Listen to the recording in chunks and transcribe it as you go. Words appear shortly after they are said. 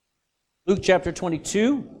Luke chapter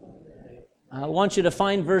 22. I want you to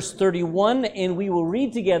find verse 31, and we will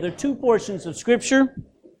read together two portions of Scripture.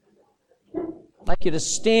 I'd like you to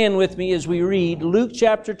stand with me as we read Luke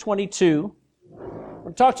chapter 22. I'm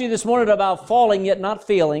going to talk to you this morning about falling yet not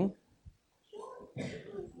failing.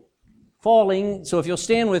 Falling, so if you'll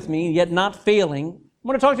stand with me, yet not failing. I'm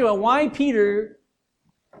going to talk to you about why Peter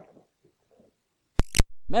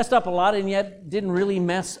messed up a lot and yet didn't really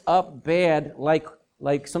mess up bad like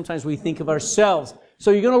sometimes we think of ourselves. So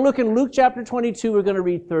you're going to look in Luke chapter 22. We're going to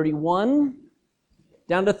read 31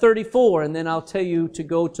 down to 34, and then I'll tell you to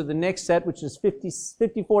go to the next set, which is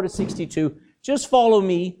 54 to 62. Just follow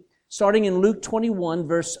me, starting in Luke 22,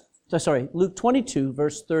 verse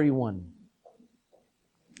 31.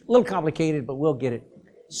 A little complicated, but we'll get it.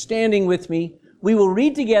 Standing with me, we will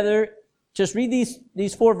read together. Just read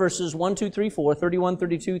these four verses, 1, 2, 3, 4, 31,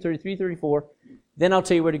 32, 33, 34. Then I'll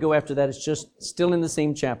tell you where to go after that. It's just still in the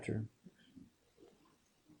same chapter.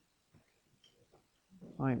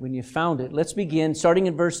 All right, when you found it, let's begin, starting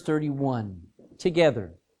in verse 31,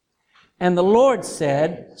 together. And the Lord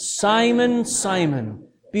said, Simon, Simon,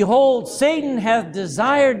 behold, Satan hath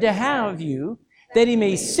desired to have you, that he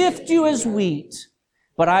may sift you as wheat.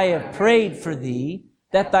 But I have prayed for thee,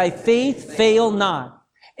 that thy faith fail not.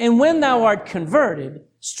 And when thou art converted,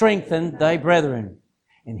 strengthen thy brethren.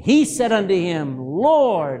 And he said unto him,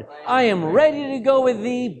 Lord, I am ready to go with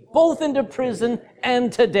thee both into prison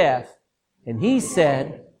and to death. And he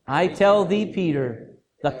said, I tell thee, Peter,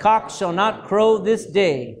 the cock shall not crow this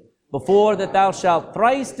day before that thou shalt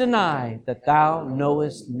thrice deny that thou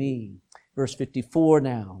knowest me. Verse 54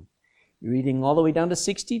 now. You're reading all the way down to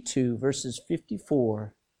 62, verses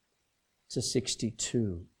 54 to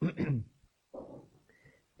 62.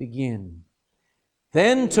 Begin.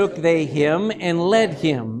 Then took they him and led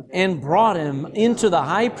him and brought him into the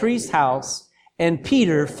high priest's house, and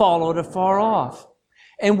Peter followed afar off.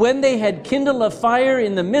 And when they had kindled a fire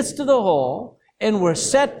in the midst of the hall and were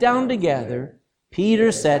set down together,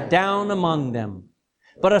 Peter sat down among them.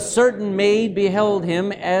 But a certain maid beheld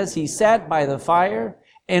him as he sat by the fire,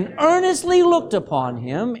 and earnestly looked upon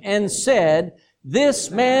him, and said, This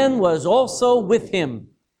man was also with him.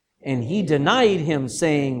 And he denied him,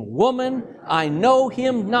 saying, Woman, I know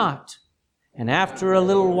him not. And after a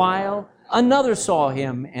little while, another saw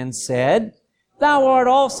him, and said, Thou art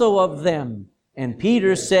also of them. And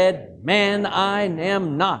Peter said, Man, I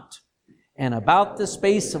am not. And about the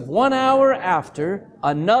space of 1 hour after,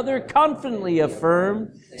 another confidently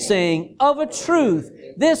affirmed, saying, Of a truth,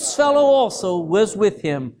 this fellow also was with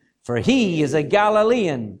him, for he is a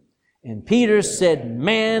Galilean. And Peter said,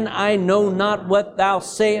 Man, I know not what thou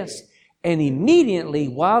sayest. And immediately,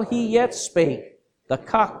 while he yet spake, the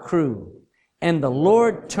cock crew. And the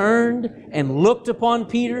Lord turned and looked upon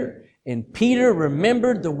Peter. And Peter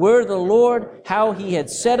remembered the word of the Lord, how he had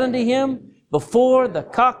said unto him, Before the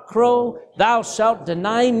cock crow, thou shalt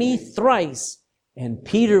deny me thrice. And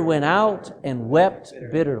Peter went out and wept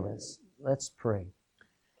bitterly. Let's pray.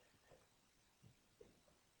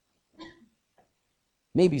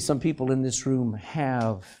 Maybe some people in this room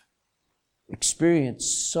have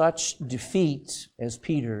experienced such defeat as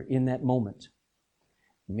Peter in that moment.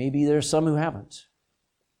 Maybe there's some who haven't.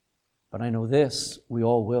 But I know this, we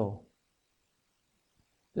all will.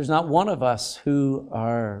 There's not one of us who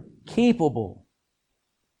are capable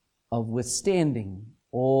of withstanding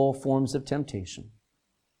all forms of temptation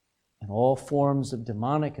and all forms of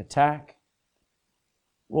demonic attack.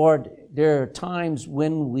 Lord, there are times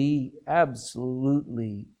when we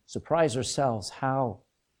absolutely surprise ourselves how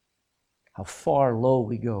far low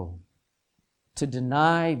we go. To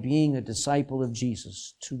deny being a disciple of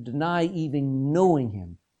Jesus, to deny even knowing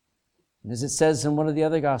Him. And as it says in one of the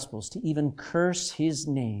other Gospels, to even curse His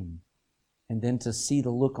name, and then to see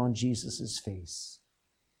the look on Jesus' face,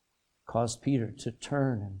 caused Peter to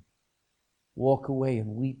turn and walk away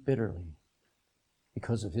and weep bitterly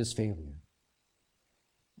because of his failure.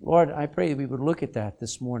 Lord, I pray that we would look at that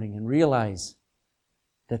this morning and realize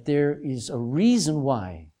that there is a reason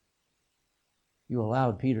why you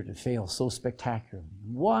allowed Peter to fail so spectacularly.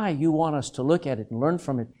 Why you want us to look at it and learn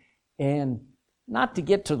from it, and not to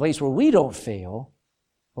get to the place where we don't fail,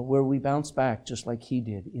 but where we bounce back just like he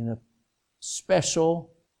did in a special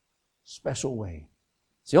way.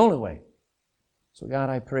 It's the only way. So God,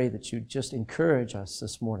 I pray that you just encourage us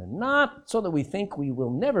this morning, not so that we think we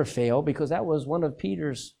will never fail, because that was one of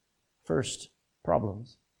Peter's first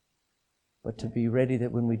problems, but to be ready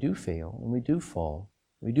that when we do fail, when we do fall,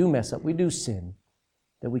 we do mess up, we do sin,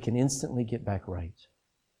 that we can instantly get back right.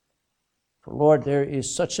 For Lord, there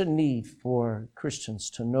is such a need for Christians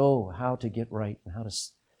to know how to get right and how to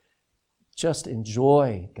just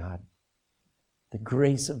enjoy, God, the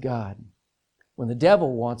grace of God when the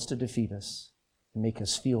devil wants to defeat us and make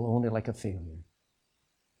us feel only like a failure.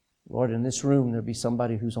 Lord, in this room, there'll be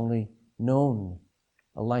somebody who's only known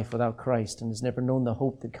a life without Christ and has never known the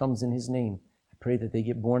hope that comes in His name. I pray that they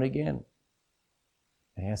get born again.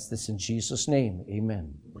 I ask this in Jesus' name.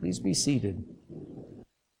 Amen. Please be seated.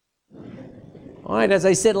 All right, as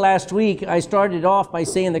I said last week, I started off by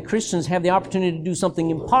saying that Christians have the opportunity to do something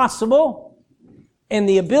impossible, and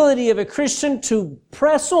the ability of a Christian to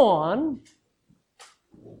press on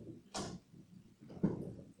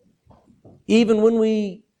even when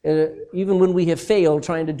we have failed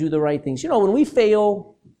trying to do the right things. You know, when we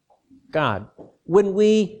fail God, when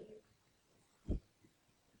we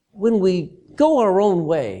go our own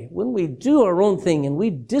way, when we do our own thing and we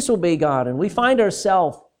disobey God and we find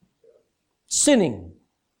ourselves sinning,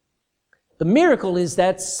 the miracle is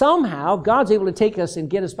that somehow God's able to take us and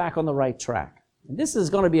get us back on the right track. And this is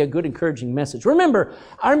going to be a good, encouraging message. Remember,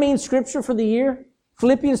 our main scripture for the year,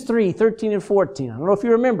 Philippians 3:13 and 14. I don't know if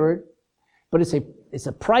you remember it, but it's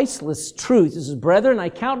a priceless truth. This is, brethren, I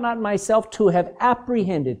count not myself to have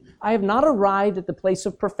apprehended. I have not arrived at the place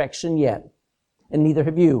of perfection yet, and neither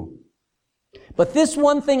have you. But this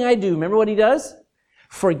one thing I do, remember what he does?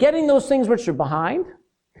 Forgetting those things which are behind,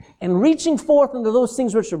 and reaching forth into those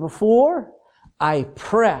things which are before, I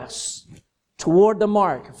press toward the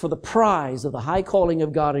mark for the prize of the high calling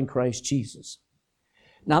of God in Christ Jesus.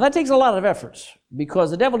 Now that takes a lot of effort,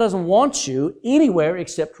 because the devil doesn't want you anywhere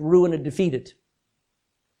except ruin and defeat it.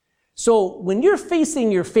 So when you're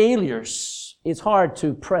facing your failures, it's hard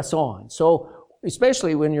to press on. So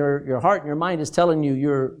especially when your heart and your mind is telling you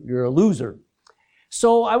you're a loser.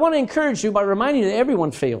 So I want to encourage you by reminding you that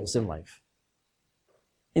everyone fails in life.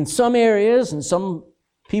 In some areas, and some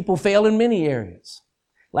people fail in many areas.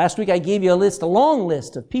 Last week I gave you a long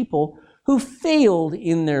list of people who failed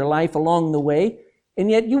in their life along the way, and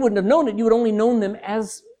yet you wouldn't have known it. You would only known them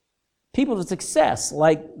as people of success,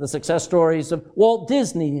 like the success stories of Walt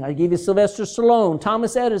Disney. I gave you Sylvester Stallone,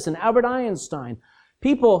 Thomas Edison, Albert Einstein.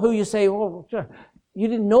 People who you say, well, you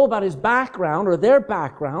didn't know about his background or their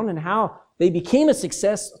background and how they became a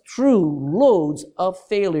success through loads of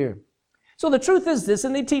failure. So the truth is this,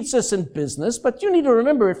 and they teach this in business, but you need to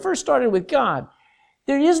remember, it first started with God.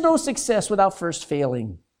 There is no success without first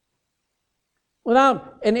failing. And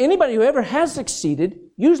anybody who ever has succeeded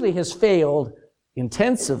usually has failed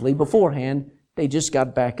intensively beforehand. They just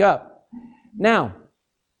got back up. Now,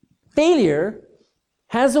 failure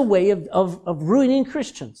has a way of ruining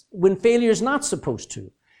Christians when failure is not supposed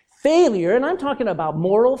to. Failure, and I'm talking about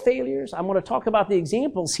moral failures. I'm going to talk about the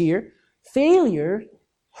examples here. Failure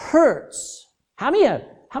hurts. How many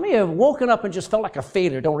have woken up and just felt like a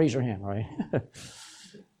failure? Don't raise your hand, all right?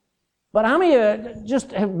 But how many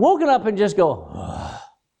just have woken up and just go,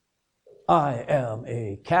 I am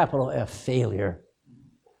a capital F failure.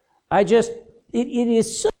 It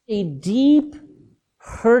is such a deep,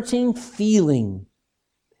 hurting feeling.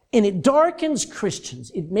 And it darkens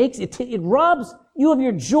Christians. It robs you of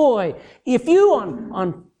your joy. If you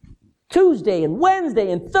on Tuesday and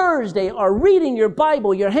Wednesday and Thursday are reading your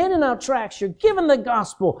Bible, you're handing out tracts, you're giving the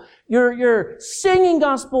gospel, you're singing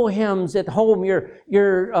gospel hymns at home, you're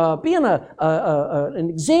being an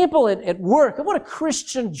example at work of what a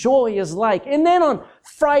Christian joy is like. And then on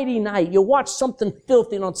Friday night, you watch something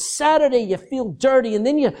filthy, and on Saturday you feel dirty, and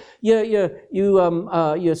then I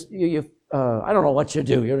don't know what you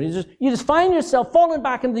do. You just find yourself falling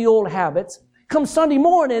back into the old habits. Come Sunday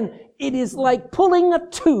morning, it is like pulling a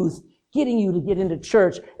tooth, getting you to get into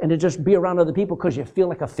church and to just be around other people because you feel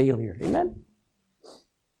like a failure. Amen?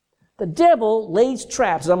 The devil lays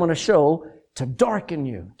traps, as I'm going to show, to darken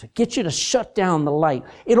you, to get you to shut down the light.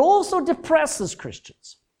 It also depresses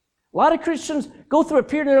Christians. A lot of Christians go through a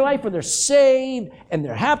period in their life where they're saved and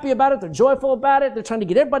they're happy about it, they're joyful about it, they're trying to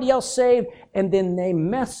get everybody else saved, and then they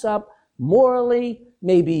mess up morally,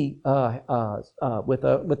 maybe with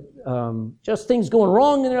just things going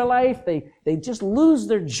wrong in their life. They just lose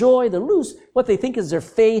their joy. They lose what they think is their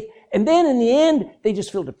faith. And then in the end, they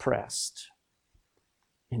just feel depressed.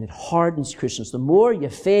 And it hardens Christians. The more you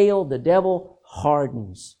fail, the devil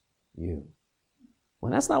hardens you.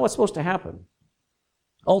 Well, that's not what's supposed to happen.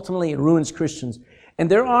 Ultimately, it ruins Christians. And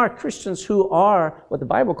there are Christians who are what the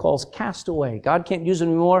Bible calls cast away. God can't use them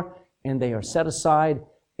anymore, and they are set aside,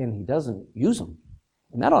 and He doesn't use them.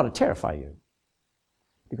 And that ought to terrify you.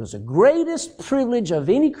 Because the greatest privilege of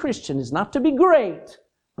any Christian is not to be great,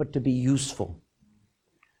 but to be useful.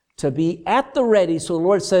 To be at the ready, so the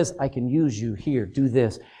Lord says, I can use you here, do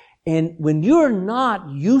this. And when you're not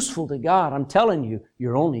useful to God, I'm telling you,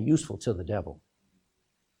 you're only useful to the devil.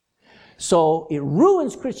 So it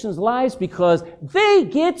ruins Christians' lives because they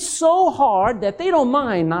get so hard that they don't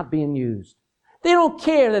mind not being used. They don't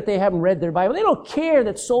care that they haven't read their Bible. They don't care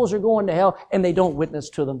that souls are going to hell, and they don't witness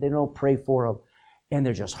to them. They don't pray for them. And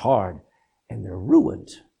they're just hard, and they're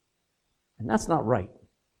ruined. And that's not right.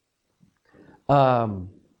 You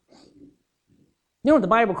know what the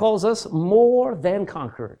Bible calls us? More than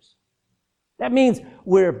conquerors. That means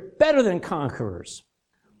we're better than conquerors.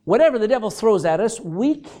 Whatever the devil throws at us,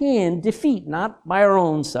 we can defeat, not by our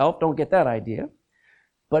own self. Don't get that idea.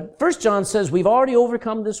 But 1 John says we've already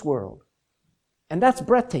overcome this world. And that's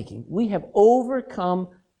breathtaking. We have overcome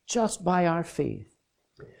just by our faith.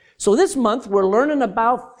 So this month, we're learning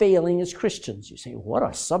about failing as Christians. You say, what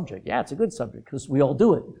a subject. Yeah, it's a good subject because we all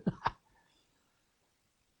do it.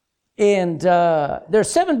 And there are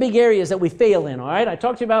 7 big areas that we fail in, all right? I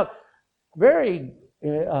talked to you about very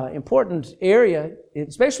important area,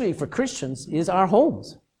 especially for Christians, is our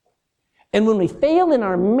homes. And when we fail in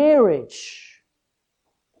our marriage,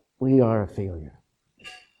 we are a failure.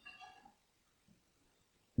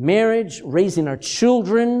 Marriage, raising our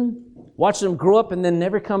children, watching them grow up and then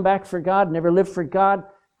never come back for God, never live for God,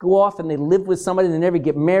 go off and they live with somebody, they never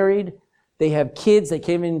get married. They have kids, they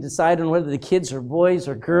can't even decide on whether the kids are boys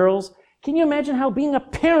or girls. Can you imagine how being a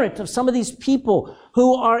parent of some of these people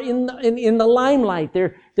who are in the limelight,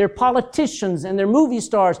 they're politicians and they're movie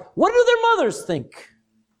stars, what do their mothers think?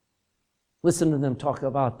 Listen to them talk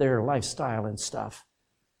about their lifestyle and stuff.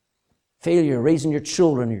 Failure, raising your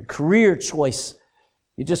children, your career choice.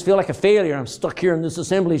 You just feel like a failure. I'm stuck here in this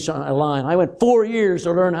assembly line. I went 4 years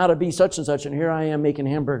to learn how to be such and such, and here I am making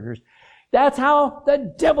hamburgers. That's how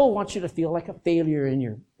the devil wants you to feel, like a failure in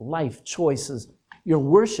your life choices, your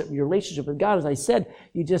worship, your relationship with God. As I said,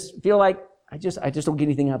 you just feel like, I just don't get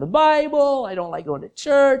anything out of the Bible. I don't like going to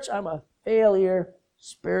church. I'm a failure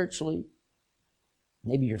spiritually.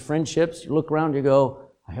 Maybe your friendships, you look around, you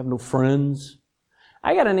go, I have no friends.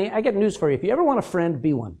 I got news for you. If you ever want a friend,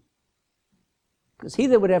 be one. Because he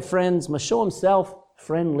that would have friends must show himself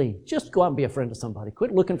friendly. Just go out and be a friend to somebody.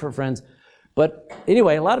 Quit looking for friends. But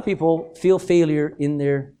anyway, a lot of people feel failure in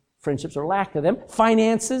their friendships or lack of them.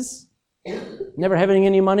 Finances, never having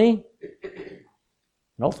any money,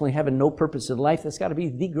 and ultimately having no purpose in life. That's got to be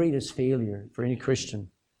the greatest failure for any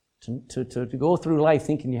Christian. To go through life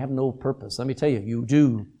thinking you have no purpose. Let me tell you, you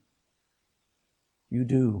do. You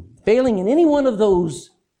do. Failing in any one of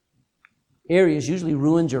those areas usually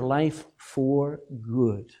ruins your life for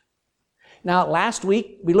good. Now, last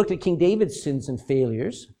week, we looked at King David's sins and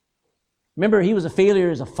failures. Remember, he was a failure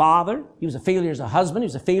as a father. He was a failure as a husband. He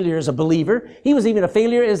was a failure as a believer. He was even a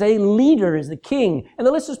failure as a leader, as the king. And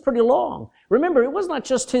the list is pretty long. Remember, it was not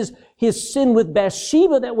just his sin with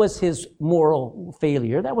Bathsheba that was his moral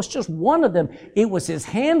failure. That was just one of them. It was his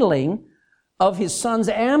handling of his sons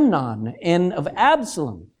Amnon and of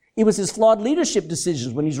Absalom. It was his flawed leadership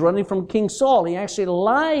decisions when he's running from King Saul. He actually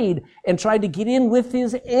lied and tried to get in with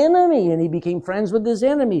his enemy, and he became friends with his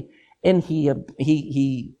enemy. And he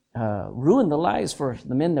ruined the lives for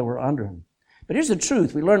the men that were under him. But here's the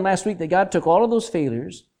truth. We learned last week that God took all of those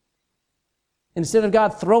failures. Instead of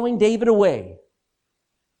God throwing David away,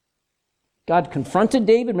 God confronted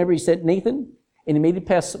David. Remember, he sent Nathan, and he made it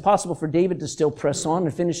possible for David to still press on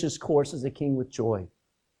and finish his course as a king with joy.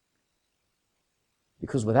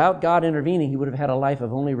 Because without God intervening, he would have had a life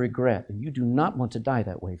of only regret. And you do not want to die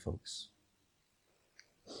that way, folks.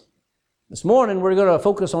 This morning, we're going to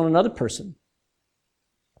focus on another person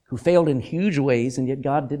who failed in huge ways, and yet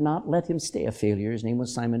God did not let him stay a failure. His name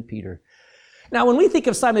was Simon Peter. Now, when we think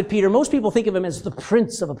of Simon Peter, most people think of him as the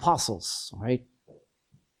prince of apostles, right?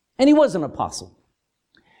 And he was an apostle.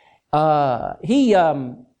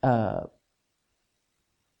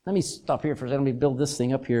 Let me stop here for a second. Let me build this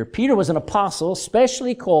thing up here. Peter was an apostle,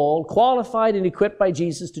 specially called, qualified, and equipped by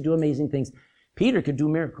Jesus to do amazing things. Peter could do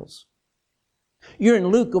miracles. You're in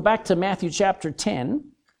Luke. Go back to Matthew chapter 10.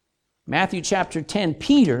 Matthew chapter 10,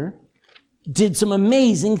 Peter did some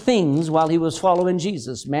amazing things while he was following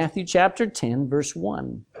Jesus. Matthew chapter 10, verse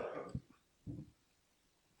 1.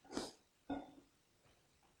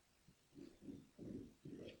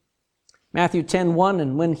 Matthew 10:1,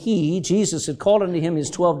 and when he, Jesus, had called unto him his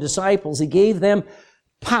 12 disciples, he gave them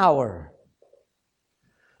power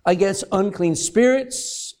against unclean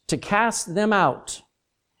spirits to cast them out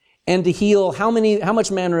and to heal how much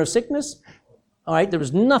manner of sickness? All right, there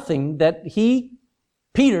was nothing that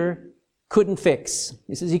Peter, couldn't fix.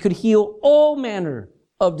 He says he could heal all manner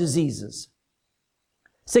of diseases,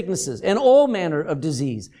 sicknesses, and all manner of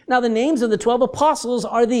disease. Now, the names of the 12 apostles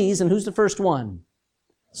are these, and who's the first one?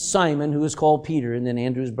 Simon, who is called Peter, and then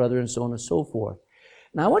Andrew's brother, and so on and so forth.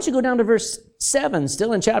 Now I want you to go down to verse 7,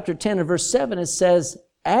 still in chapter 10 and verse 7, it says,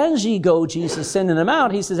 as ye go, Jesus sending them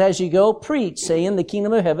out, he says, as ye go, preach, saying, the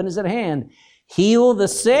kingdom of heaven is at hand. Heal the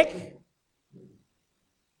sick.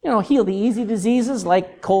 Heal the easy diseases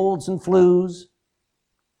like colds and flus.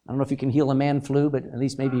 I don't know if you can heal a man flu, but at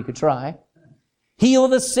least maybe you could try. Heal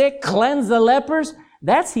the sick, cleanse the lepers.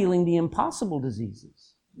 That's healing the impossible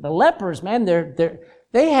diseases. The lepers, man,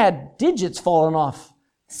 they had digits falling off.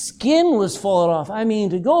 Skin was falling off. I mean,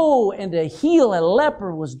 to go and to heal a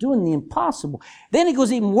leper was doing the impossible. Then it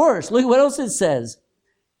goes even worse. Look at what else it says.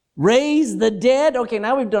 Raise the dead. Okay,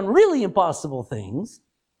 now we've done really impossible things.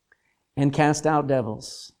 And cast out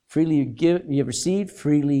devils. Freely you have received,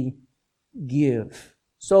 freely give.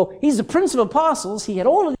 So he's the Prince of Apostles. He had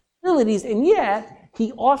all of the abilities, and yet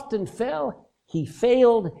he often fell. He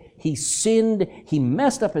failed. He sinned. He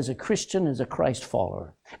messed up as a Christian, as a Christ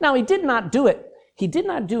follower. Now, he did not do it. He did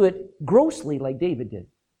not do it grossly like David did.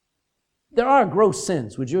 There are gross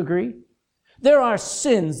sins. Would you agree? There are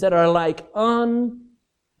sins that are like an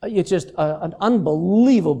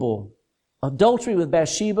unbelievable adultery with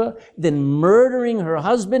Bathsheba, then murdering her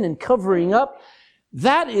husband and covering up.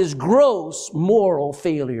 That is gross moral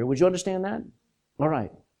failure. Would you understand that? All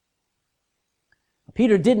right.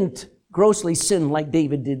 Peter didn't grossly sin like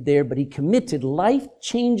David did there, but he committed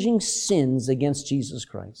life-changing sins against Jesus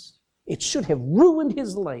Christ. It should have ruined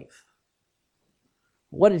his life.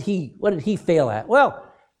 What did he fail at? Well,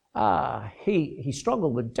 he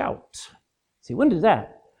struggled with doubt. See, when did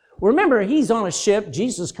that? Well, remember, he's on a ship.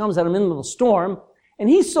 Jesus comes at him in the middle of a storm, and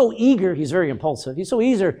he's so eager. He's very impulsive. He's so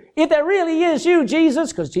eager. If that really is you,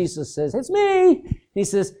 Jesus, because Jesus says, it's me. He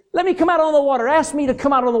says, let me come out on the water. Ask me to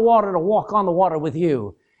come out on the water to walk on the water with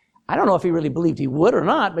you. I don't know if he really believed he would or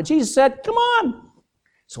not, but Jesus said, come on.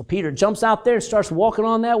 So Peter jumps out there and starts walking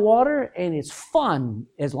on that water, and it's fun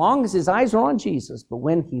as long as his eyes are on Jesus. But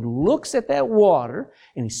when he looks at that water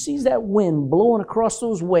and he sees that wind blowing across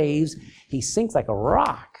those waves, he sinks like a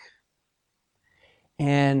rock.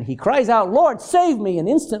 And he cries out, Lord, save me. And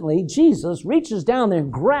instantly, Jesus reaches down there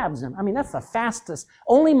and grabs him. I mean, that's the fastest.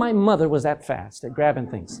 Only my mother was that fast at grabbing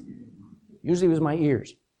things. Usually it was my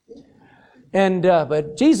ears. And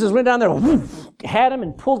but Jesus went down there, whoosh, had him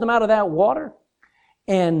and pulled him out of that water.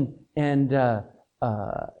 And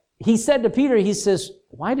he said to Peter, he says,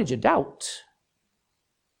 why did you doubt?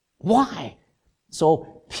 Why?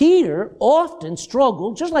 So Peter often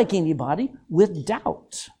struggled, just like anybody, with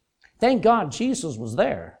doubt. Thank God Jesus was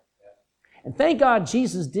there. And thank God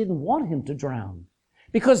Jesus didn't want him to drown.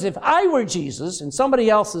 Because if I were Jesus and somebody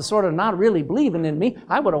else is sort of not really believing in me,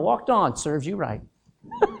 I would have walked on. Serves you right.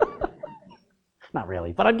 Not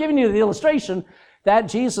really. But I'm giving you the illustration that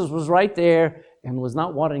Jesus was right there and was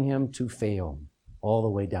not wanting him to fail all the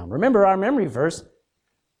way down. Remember our memory verse.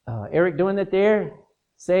 Eric doing that there,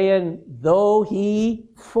 saying, though he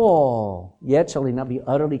fall, yet shall he not be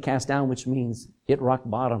utterly cast down, which means hit rock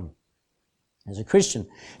bottom as a Christian.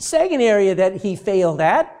 Second area that he failed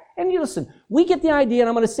at, and you listen, we get the idea, and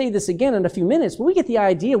I'm going to say this again in a few minutes, but we get the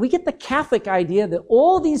idea, we get the Catholic idea that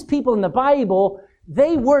all these people in the Bible,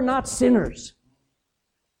 they were not sinners.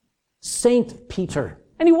 Saint Peter,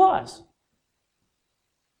 and he was.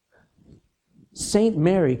 Saint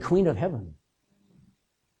Mary, Queen of Heaven.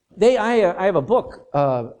 I have a book,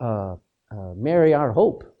 Mary Our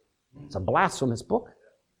Hope. It's a blasphemous book.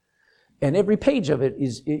 And every page of it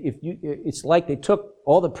it's like they took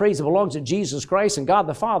all the praise that belongs to Jesus Christ and God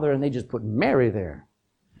the Father, and they just put Mary there.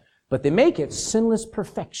 But they make it sinless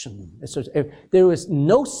perfection. If there was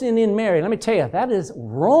no sin in Mary, let me tell you, that is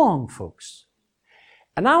wrong, folks.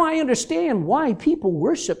 And now I understand why people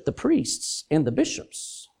worship the priests and the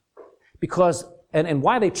bishops. Because, and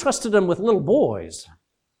why they trusted them with little boys.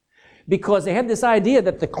 Because they had this idea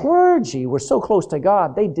that the clergy were so close to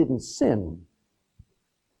God, they didn't sin.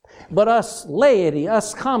 But us laity,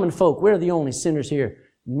 us common folk, we're the only sinners here.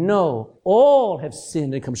 No, all have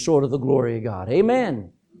sinned and come short of the glory of God.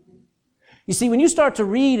 Amen. You see, when you start to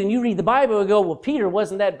read and you read the Bible and go, well, Peter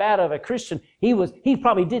wasn't that bad of a Christian. He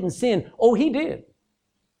probably didn't sin. Oh, he did.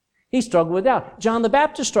 He struggled with doubt. John the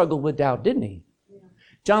Baptist struggled with doubt, didn't he?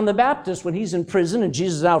 John the Baptist, when he's in prison and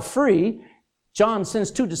Jesus is out free, John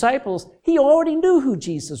sends 2 disciples. He already knew who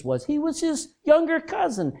Jesus was. He was his younger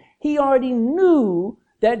cousin. He already knew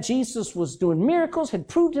that Jesus was doing miracles, had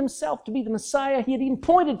proved himself to be the Messiah. He had even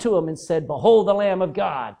pointed to him and said, behold the Lamb of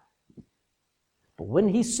God. But when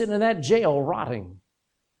he's sitting in that jail rotting,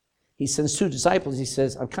 he sends 2 disciples. He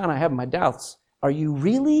says, I'm kind of having my doubts. Are you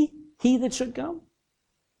really he that should come?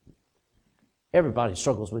 Everybody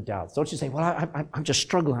struggles with doubts. Don't you say, well, I'm just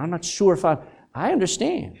struggling. I'm not sure if I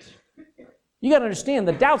understand. You got to understand,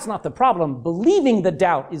 the doubt's not the problem. Believing the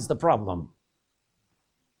doubt is the problem.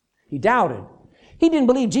 He doubted. He didn't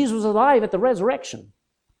believe Jesus was alive at the resurrection.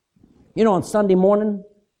 You know, on Sunday morning,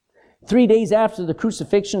 3 days after the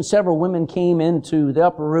crucifixion, several women came into the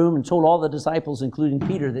upper room and told all the disciples, including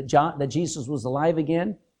Peter, that Jesus was alive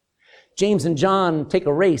again. James and John take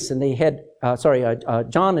a race, and they had,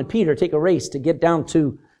 John and Peter take a race to get down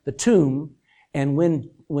to the tomb. And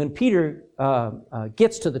when Peter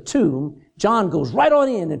gets to the tomb, John goes right on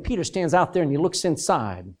in, and Peter stands out there and he looks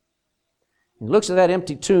inside. He looks at that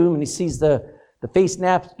empty tomb and he sees the face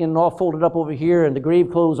napkin all folded up over here and the grave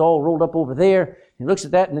clothes all rolled up over there. He looks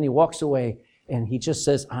at that and then he walks away and he just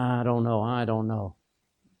says, I don't know.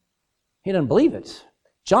 He doesn't believe it.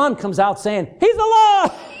 John comes out saying, he's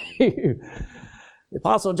alive! The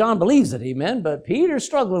Apostle John believes it, amen, but Peter's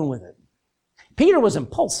struggling with it. Peter was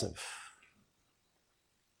impulsive.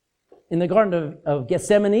 In the Garden of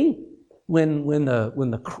Gethsemane, when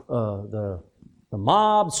the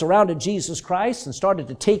mob surrounded Jesus Christ and started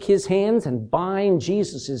to take his hands and bind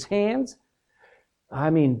Jesus' hands,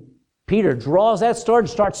 Peter draws that sword and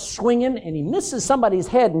starts swinging, and he misses somebody's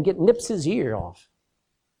head and nips his ear off.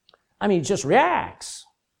 He just reacts.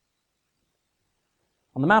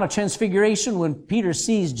 On the Mount of Transfiguration, when Peter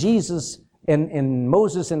sees Jesus and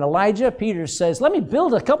Moses and Elijah, Peter says, let me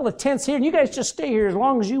build a couple of tents here, and you guys just stay here as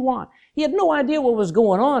long as you want. He had no idea what was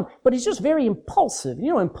going on, but he's just very impulsive.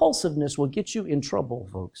 You know, impulsiveness will get you in trouble,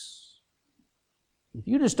 folks. If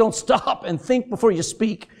you just don't stop and think before you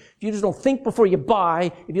speak, if you just don't think before you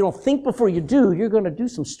buy, if you don't think before you do, you're going to do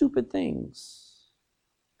some stupid things.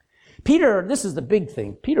 Peter, this is the big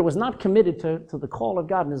thing. Peter was not committed to the call of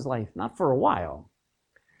God in his life, not for a while.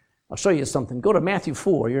 I'll show you something. Go to Matthew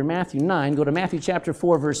 4. You're in Matthew 9. Go to Matthew chapter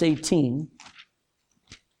 4, verse 18.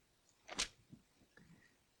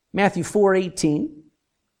 Matthew 4:18.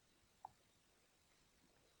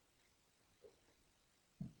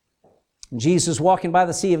 Jesus, walking by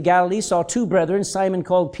the Sea of Galilee, saw two brethren, Simon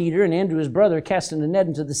called Peter, and Andrew his brother, casting a net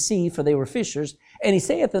into the sea, for they were fishers. And he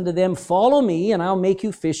saith unto them, follow me, and I'll make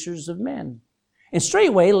you fishers of men. And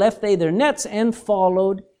straightway left they their nets and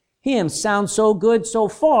followed him. Sounds so good so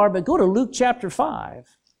far, but go to Luke chapter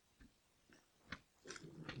 5.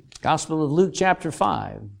 Gospel of Luke chapter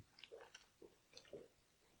 5.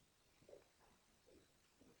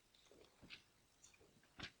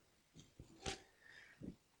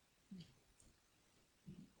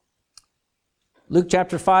 Luke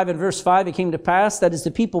chapter 5 and verse 5, it came to pass that as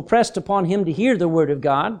the people pressed upon him to hear the word of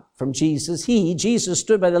God from Jesus, Jesus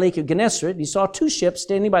stood by the lake of Gennesaret. He saw two ships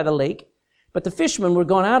standing by the lake, but the fishermen were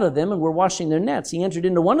gone out of them and were washing their nets. He entered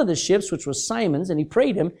into one of the ships, which was Simon's, and he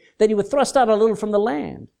prayed him that he would thrust out a little from the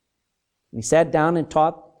land. And he sat down and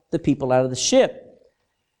taught the people out of the ship.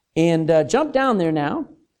 And jump down there now.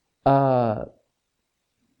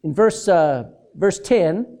 In verse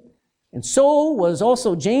 10, and so was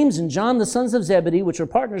also James and John, the sons of Zebedee, which were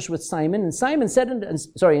partners with Simon. And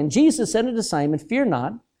Jesus said unto Simon, fear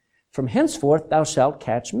not, from henceforth thou shalt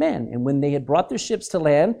catch men. And when they had brought their ships to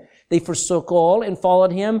land, they forsook all and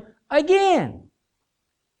followed him again.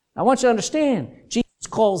 I want you to understand, Jesus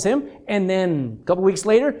calls him, and then a couple weeks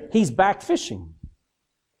later, he's back fishing.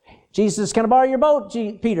 Jesus says, can I borrow your boat,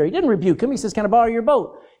 Peter? He didn't rebuke him. He says, can I borrow your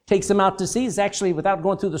boat? Takes him out to sea. It's actually, without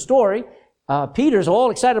going through the story, Peter's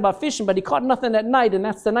all excited about fishing, but he caught nothing that night, and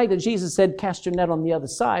that's the night that Jesus said, cast your net on the other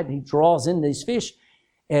side. He draws in these fish,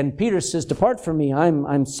 and Peter says, depart from me.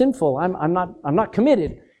 I'm sinful. I'm not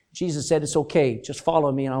committed. Jesus said, it's okay. Just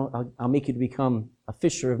follow me, and I'll make you to become a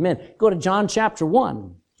fisher of men. Go to John chapter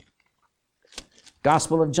 1.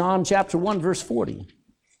 Gospel of John chapter 1, verse 40.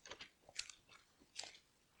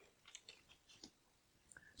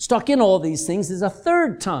 Stuck in all these things is a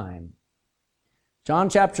third time. John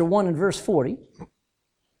chapter 1 and verse 40.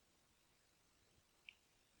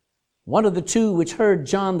 One of the two which heard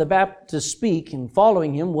John the Baptist speak and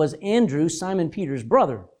following him was Andrew, Simon Peter's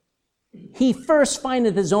brother. He first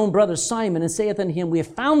findeth his own brother Simon and saith unto him, we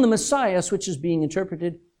have found the Messiah, which is being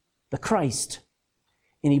interpreted, the Christ.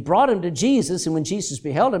 And he brought him to Jesus, and when Jesus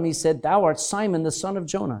beheld him, he said, thou art Simon the son of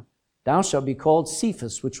Jonah. Thou shalt be called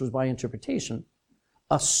Cephas, which was by interpretation,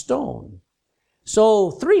 a stone.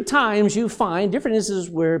 So 3 times you find different instances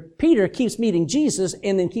where Peter keeps meeting Jesus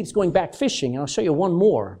and then keeps going back fishing. And I'll show you one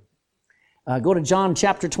more. Go to John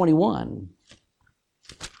chapter 21.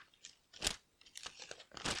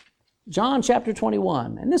 John chapter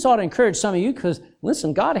 21. And this ought to encourage some of you because,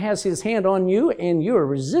 listen, God has his hand on you and you're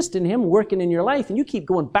resisting him working in your life and you keep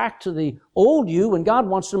going back to the old you when God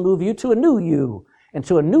wants to move you to a new you and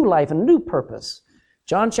to a new life and a new purpose.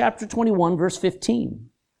 John chapter 21, verse 15.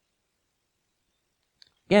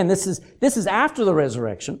 Again, this is after the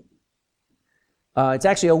resurrection. It's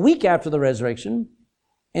actually a week after the resurrection.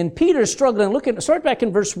 And Peter's struggling. Start back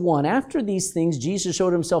in verse 1. After these things, Jesus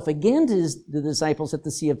showed himself again to the disciples at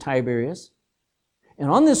the Sea of Tiberias. And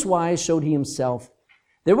on this wise showed he himself.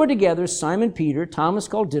 There were together Simon Peter, Thomas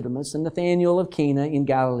called Didymus, and Nathanael of Cana in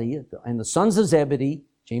Galilee, and the sons of Zebedee,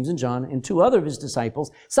 James and John, and 2 other of his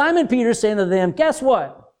disciples. Simon Peter saying to them, guess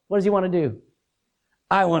what? What does he want to do?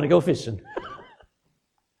 I want to go fishing.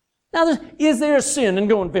 Now, is there a sin in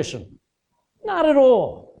going fishing? Not at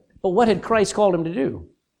all. But what had Christ called him to do?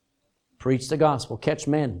 Preach the gospel, catch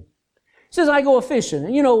men. He says, I go a-fishing.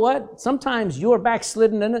 And you know what? Sometimes your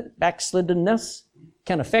backsliddenness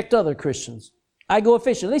can affect other Christians. I go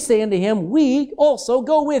a-fishing. They say unto him, we also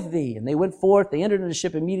go with thee. And they went forth, they entered into the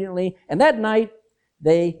ship immediately, and that night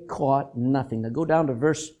they caught nothing. Now go down to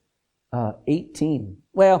verse 18.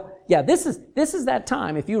 Well, yeah, this is that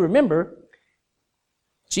time. If you remember,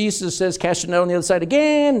 Jesus says, cast your net on the other side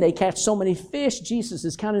again. They catch so many fish. Jesus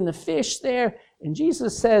is counting the fish there. And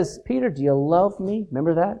Jesus says, Peter, do you love me?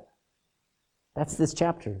 Remember that? That's this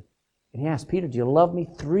chapter. And he asks, Peter, do you love me?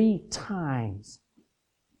 3 times.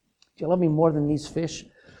 Do you love me more than these fish?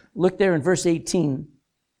 Look there in verse 18.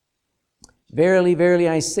 Verily, verily,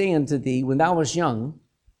 I say unto thee, when thou wast young,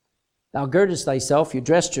 thou girdest thyself, you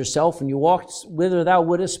dressed yourself, and you walked whither thou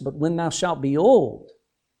wouldest, but when thou shalt be old,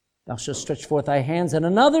 thou shalt stretch forth thy hands, and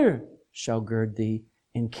another shall gird thee,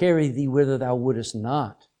 and carry thee whither thou wouldest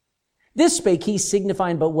not. This spake he,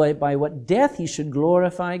 signifying by what death he should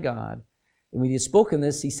glorify God. And when he had spoken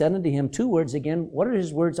this, he said unto him 2 words again. What are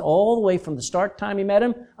his words all the way from the start time he met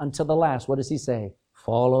him until the last? What does he say?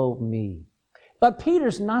 Follow me. But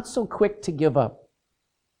Peter's not so quick to give up.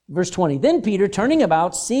 Verse 20, then Peter, turning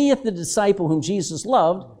about, seeth the disciple whom Jesus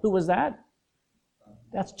loved. Who was that?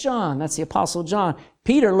 That's John. That's the Apostle John.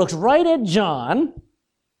 Peter looks right at John,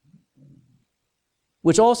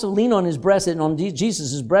 which also leaned on his breast and on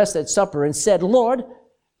Jesus' breast at supper, and said, Lord,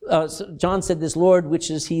 John said this, Lord, which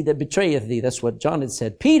is he that betrayeth thee? That's what John had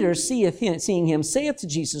said. Peter, seeing him, saith to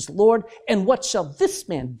Jesus, Lord, and what shall this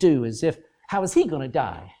man do? As if, how is he going to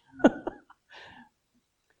die?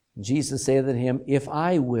 Jesus saith unto him, if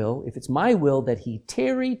it's my will that he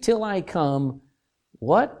tarry till I come,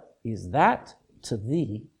 what is that to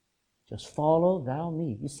thee? Just follow thou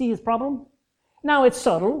me. You see his problem? Now it's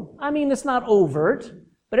subtle. I mean, it's not overt.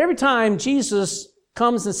 But every time Jesus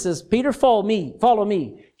comes and says, Peter, follow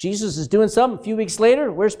me. Jesus is doing something. A few weeks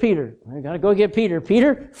later, where's Peter? I got to go get Peter.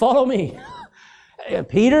 Peter, follow me.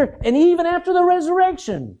 Peter, and even after the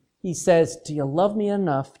resurrection, he says, do you love me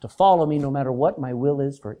enough to follow me no matter what my will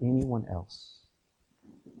is for anyone else?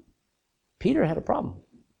 Peter had a problem.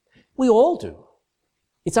 We all do.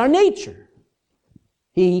 It's our nature.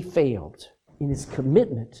 He failed in his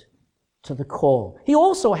commitment to the call. He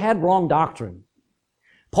also had wrong doctrine.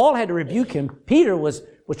 Paul had to rebuke him. Peter was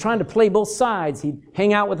trying to play both sides. He'd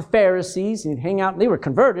hang out with the Pharisees. He'd hang out. They were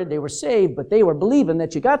converted. They were saved, but they were believing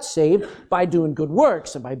that you got saved by doing good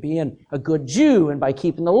works and by being a good Jew and by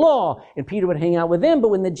keeping the law. And Peter would hang out with them. But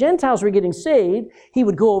when the Gentiles were getting saved, he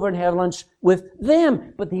would go over and have lunch with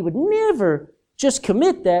them. But he would never just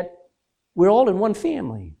commit that we're all in one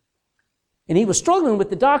family. And he was struggling with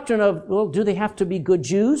the doctrine of, well, do they have to be good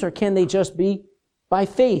Jews or can they just be by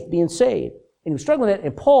faith being saved? And he was struggling with that,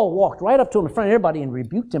 and Paul walked right up to him in front of everybody and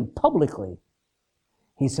rebuked him publicly.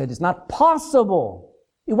 He said, it's not possible.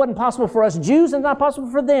 It wasn't possible for us Jews, and it's not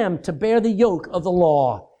possible for them to bear the yoke of the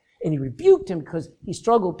law. And he rebuked him because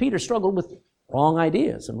Peter struggled with wrong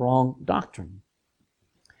ideas and wrong doctrine.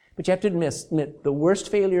 But you have to admit, the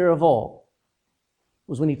worst failure of all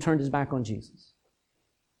was when he turned his back on Jesus.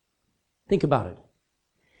 Think about it.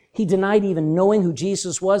 He denied even knowing who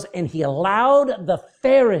Jesus was, and he allowed the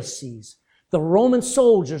Pharisees, the Roman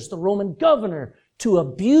soldiers, the Roman governor, to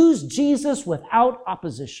abuse Jesus without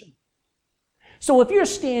opposition. So if you're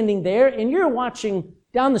standing there and you're watching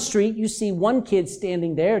down the street, you see one kid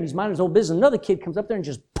standing there and he's minding his own business. Another kid comes up there and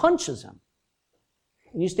just punches him.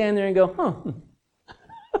 And you stand there and go,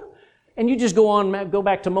 and you just go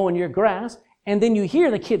back to mowing your grass. And then you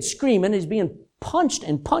hear the kid screaming. He's being punched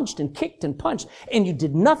and punched and kicked and punched. And you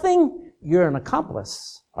did nothing. You're an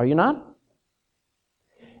accomplice. Are you not?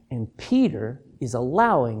 And Peter is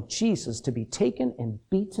allowing Jesus to be taken and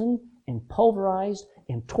beaten and pulverized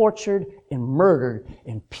and tortured and murdered.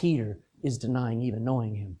 And Peter is denying even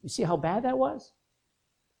knowing him. You see how bad that was?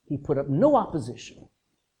 He put up no opposition.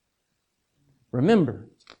 Remember,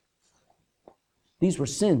 these were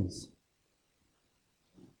sins.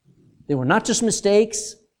 They were not just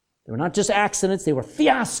mistakes. They were not just accidents. They were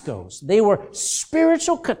fiascos. They were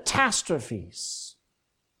spiritual catastrophes.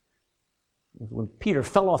 when Peter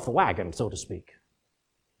fell off the wagon, so to speak.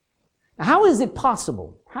 Now, how is it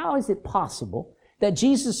possible? How is it possible that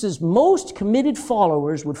Jesus' most committed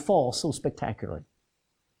followers would fall so spectacularly?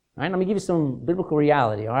 All right, let me give you some biblical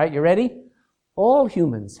reality. All right, you ready? All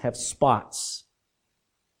humans have spots,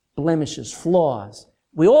 blemishes, flaws.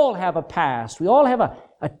 We all have a past. We all have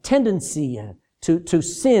a tendency to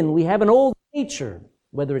sin. We have an old nature,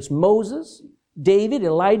 whether it's Moses, David,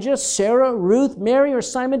 Elijah, Sarah, Ruth, Mary, or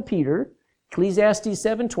Simon Peter. Ecclesiastes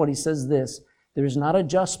 7:20 says this, there is not a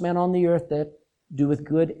just man on the earth that doeth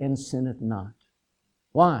good and sinneth not.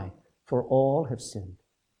 Why? For all have sinned,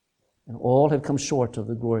 and all have come short of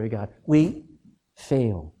the glory of God. We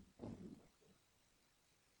fail.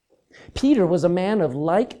 Peter was a man of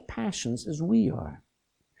like passions as we are.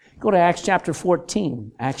 Go to Acts chapter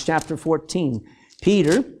 14. Acts chapter 14.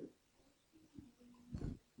 Peter,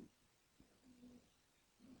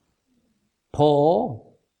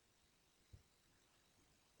 Paul,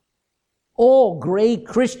 all great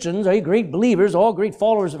Christians, great believers, all great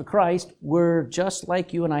followers of Christ were just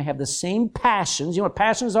like you and I, have the same passions. You know what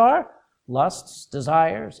passions are? Lusts,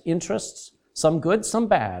 desires, interests, some good, some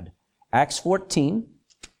bad. Acts 14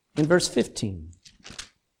 in verse 15.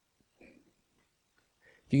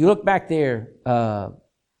 If you look back there,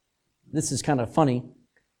 this is kind of funny.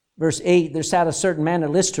 Verse 8, there sat a certain man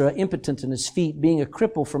at Lystra, impotent in his feet, being a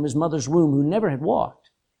cripple from his mother's womb, who never had walked.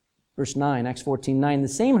 Verse 9, Acts 14:9, the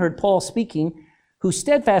same heard Paul speaking, who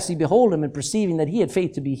steadfastly behold him, and perceiving that he had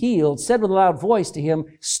faith to be healed, said with a loud voice to him,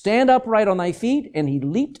 stand upright on thy feet, and he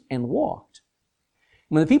leaped and walked.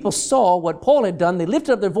 When the people saw what Paul had done, they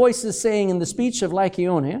lifted up their voices, saying in the speech of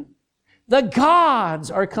Lycaonia, the gods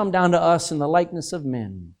are come down to us in the likeness of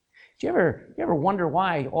men. Do you ever wonder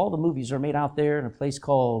why all the movies are made out there in a place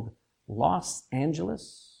called Los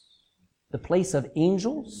Angeles? The place of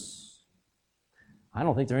angels? I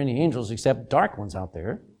don't think there are any angels except dark ones out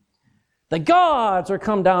there. The gods are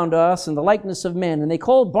come down to us in the likeness of men. And they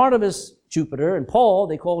called Barnabas Jupiter, and Paul,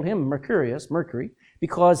 they called him Mercury,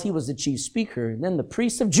 because he was the chief speaker. And then the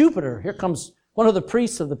priests of Jupiter, here comes one of the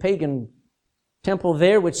priests of the pagan temple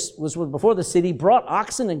there, which was before the city, brought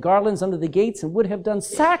oxen and garlands under the gates and would have done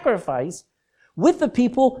sacrifice with the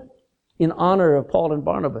people in honor of Paul and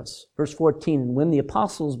Barnabas. Verse 14, and when the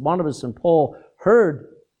apostles Barnabas and Paul heard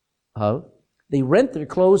of, they rent their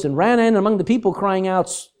clothes and ran in among the people, crying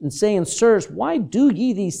out and saying, sirs, why do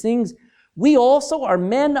ye these things? We also are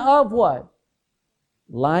men of what?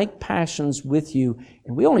 Like passions with you.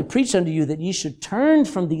 And we only preach unto you that ye should turn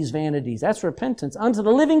from these vanities, that's repentance, unto the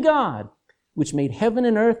living God, which made heaven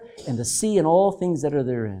and earth and the sea and all things that are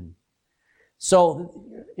therein. So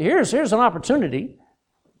here's an opportunity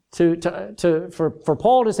for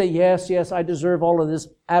Paul to say, yes, I deserve all of this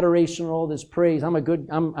adoration, all this praise. I'm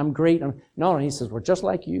great. No, he says, we're just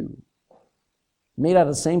like you, made out of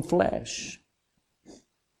the same flesh.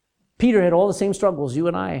 Peter had all the same struggles you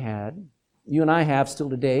and I had. You and I have still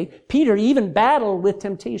today. Peter even battled with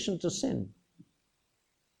temptation to sin.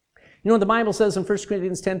 You know what the Bible says in 1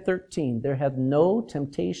 Corinthians 10:13? There hath no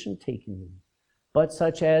temptation taken you, but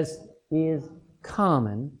such as is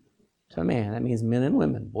common to man. That means men and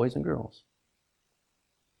women, boys and girls.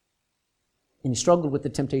 And he struggled with the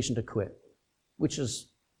temptation to quit, which is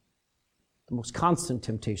the most constant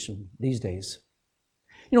temptation these days.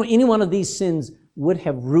 You know, any one of these sins would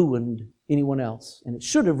have ruined anyone else, and it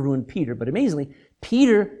should have ruined Peter, but amazingly,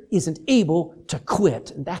 Peter isn't able to quit,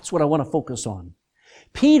 and that's what I want to focus on.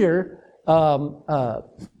 Peter is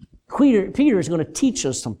going to teach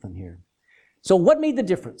us something here. So what made the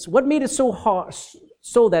difference? What made it so hard,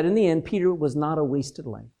 so that in the end, Peter was not a wasted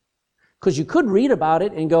life? Because you could read about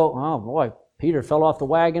it and go, oh boy, Peter fell off the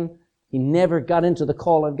wagon. He never got into the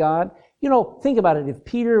call of God. You know, think about it. If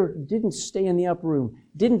Peter didn't stay in the upper room,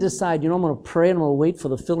 didn't decide, I'm going to pray and I'm going to wait for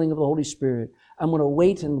the filling of the Holy Spirit. I'm going to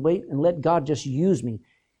wait and let God just use me.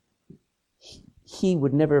 He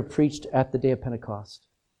would never have preached at the day of Pentecost.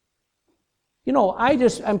 You know,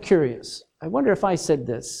 I'm curious. I wonder if I said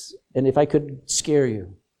this and if I could scare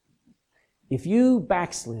you. If you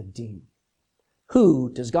backslid, Dean,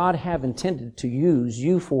 who does God have intended to use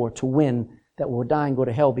you for to win that will die and go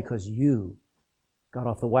to hell because you got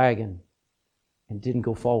off the wagon and didn't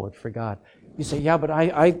go forward for God? You say, yeah, but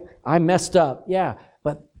I messed up. Yeah,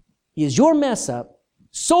 but is your mess up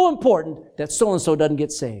so important that so-and-so doesn't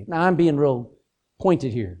get saved? Now, I'm being real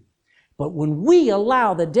pointed here. But when we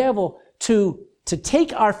allow the devil to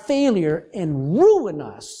take our failure and ruin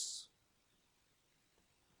us,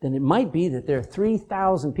 then it might be that there are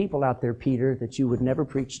 3,000 people out there, Peter, that you would never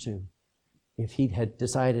preach to if he had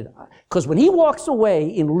decided. Because when he walks away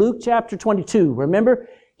in Luke chapter 22, remember,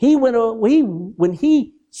 when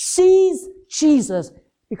he sees Jesus,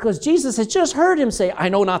 because Jesus had just heard him say, I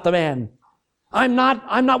know not the man. I'm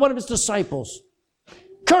not one of his disciples.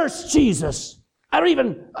 Curse Jesus. I don't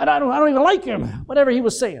even like him. Whatever he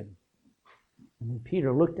was saying. And then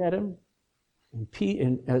Peter looked at him, and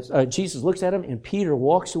Jesus looks at him, and Peter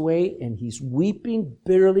walks away, and he's weeping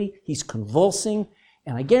bitterly. He's convulsing.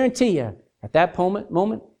 And I guarantee you, at that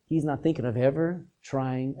moment, he's not thinking of ever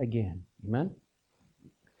trying again. Amen?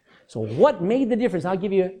 So what made the difference?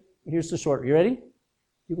 Here's the short. You ready?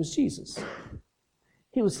 It was Jesus.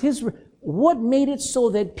 It was what made it so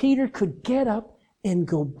that Peter could get up and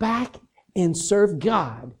go back and serve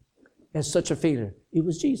God as such a failure? It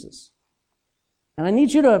was Jesus. And I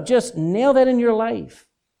need you to just nail that in your life.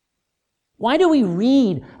 Why do we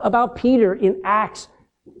read about Peter in Acts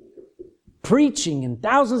preaching and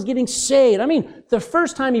thousands getting saved? I mean, the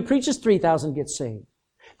first time he preaches, 3,000 get saved.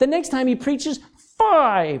 The next time he preaches,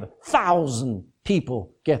 5,000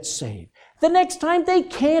 people get saved. The next time they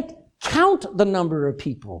can't count the number of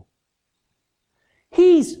people.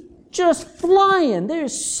 He's just flying.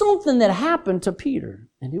 There's something that happened to Peter,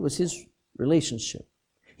 and it was his relationship,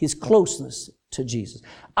 his closeness to Jesus.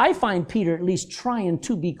 I find Peter at least trying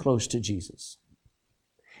to be close to Jesus.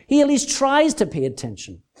 He at least tries to pay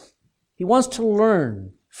attention. He wants to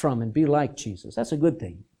learn from and be like Jesus. That's a good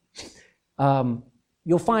thing.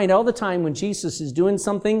 You'll find all the time when Jesus is doing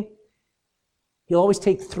something, he'll always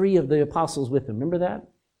take 3 of the apostles with him. Remember that?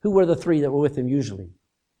 Who were the 3 that were with him usually?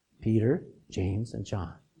 Peter, James, and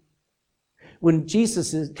John. When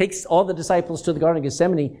Jesus takes all the disciples to the Garden of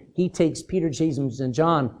Gethsemane, he takes Peter, James, and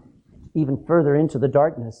John even further into the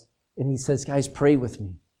darkness. And he says, guys, pray with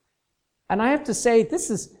me. And I have to say,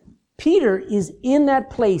 Peter is in that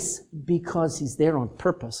place because he's there on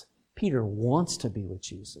purpose. Peter wants to be with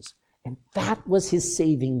Jesus. And that was his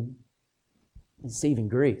saving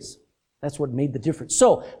grace. That's what made the difference.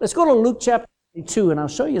 So let's go to Luke chapter 22, and I'll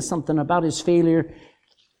show you something about his failure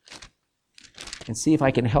and see if I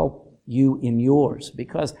can help you in yours.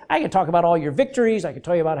 Because I can talk about all your victories. I can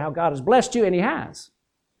tell you about how God has blessed you, and he has.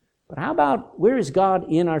 But how about where is God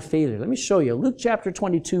in our failure? Let me show you. Luke chapter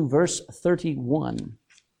 22, verse 31.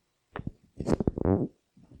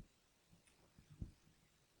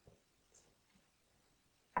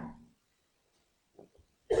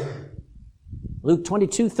 Luke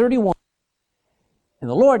 22:31. And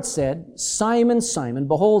the Lord said, Simon, Simon,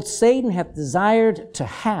 behold, Satan hath desired to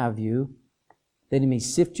have you, that he may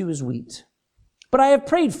sift you as wheat. But I have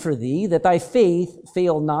prayed for thee, that thy faith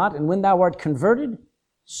fail not, and when thou art converted,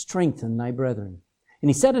 strengthen thy brethren. And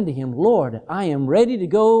he said unto him, Lord, I am ready to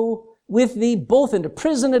go with thee both into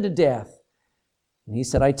prison and to death. And he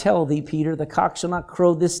said, I tell thee, Peter, the cock shall not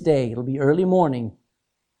crow this day. It'll be early morning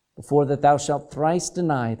before that thou shalt thrice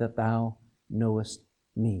deny that thou knowest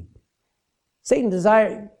me. Satan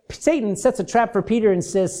sets a trap for Peter and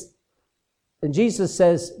Jesus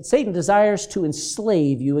says, Satan desires to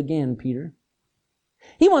enslave you again, Peter.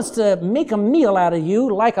 He wants to make a meal out of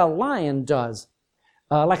you like a lion does.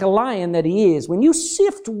 Like a lion that he is. When you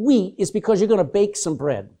sift wheat, it's because you're going to bake some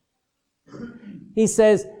bread. He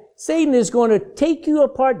says, Satan is going to take you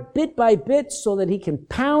apart bit by bit so that he can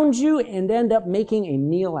pound you and end up making a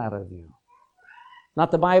meal out of you.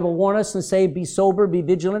 Not the Bible warn us and say, be sober, be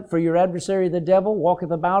vigilant, for your adversary the devil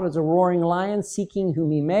walketh about as a roaring lion, seeking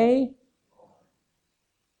whom he may.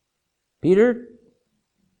 Peter,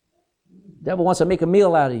 the devil wants to make a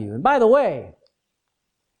meal out of you. And by the way,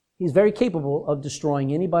 he's very capable of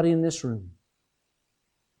destroying anybody in this room.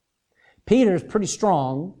 Peter's pretty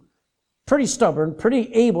strong, pretty stubborn,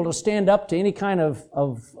 pretty able to stand up to any kind of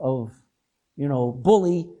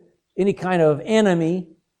bully, any kind of enemy.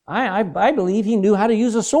 I believe he knew how to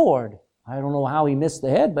use a sword. I don't know how he missed the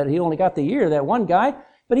head, but he only got the ear, that one guy.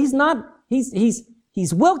 But he's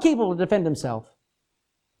well capable to defend himself,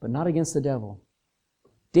 but not against the devil.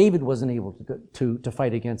 David wasn't able to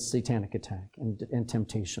fight against satanic attack and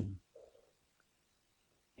temptation.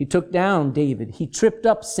 He took down David. He tripped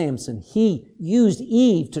up Samson. He used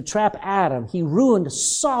Eve to trap Adam. He ruined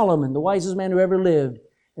Solomon, the wisest man who ever lived.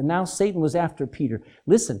 And now Satan was after Peter.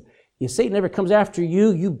 Listen, if Satan ever comes after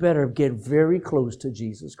you, you better get very close to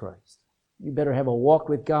Jesus Christ. You better have a walk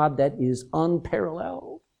with God that is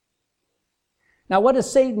unparalleled. Now, what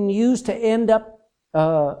does Satan use to end up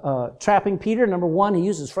trapping Peter? Number one, he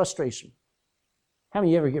uses frustration. How many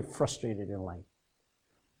of you ever get frustrated in life?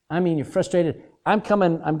 I mean, you're frustrated. I'm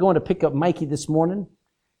going to pick up Mikey this morning,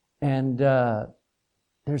 and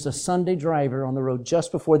there's a Sunday driver on the road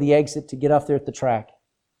just before the exit to get off there at the track.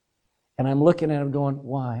 And I'm looking at him going,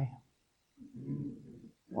 why?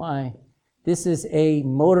 Why? This is a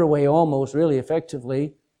motorway almost, really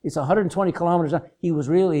effectively. It's 120 kilometers an hour. He was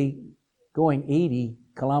really going 80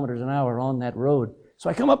 kilometers an hour on that road. So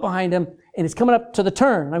I come up behind him, and it's coming up to the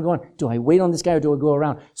turn. And I'm going, do I wait on this guy or do I go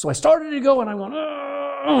around? So I started to go, and I'm going,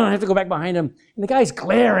 I have to go back behind him. And the guy's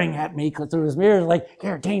glaring at me through his mirror like,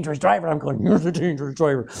 you're a dangerous driver. I'm going, you're a dangerous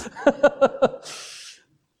driver.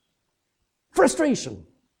 Frustration.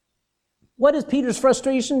 What is Peter's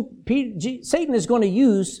frustration? Satan is going to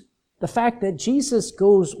use the fact that Jesus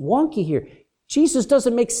goes wonky here. Jesus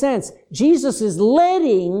doesn't make sense. Jesus is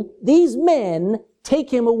letting these men take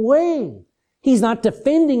him away. He's not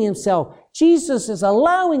defending himself. Jesus is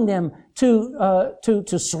allowing them to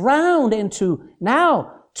surround and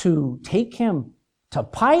to take him to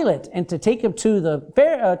Pilate and to take him to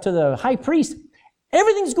the high priest.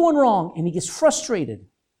 Everything's going wrong, and he gets frustrated.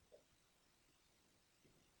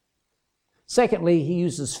 Secondly, he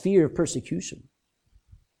uses fear of persecution.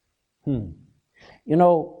 You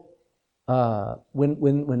know,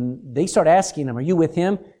 when they start asking him, are you with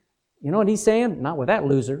him? You know what he's saying? Not with that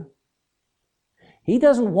loser. He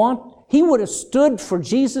would have stood for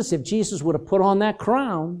Jesus if Jesus would have put on that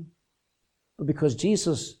crown. But because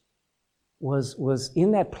Jesus was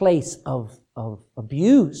in that place of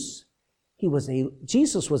abuse,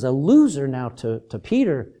 Jesus was a loser now to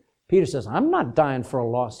Peter. Peter says, I'm not dying for a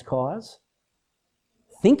lost cause.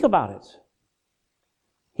 Think about it.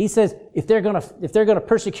 He says, if they're going to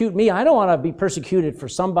persecute me, I don't want to be persecuted for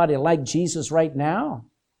somebody like Jesus right now.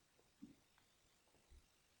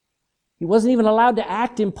 He wasn't even allowed to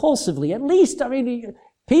act impulsively. At least,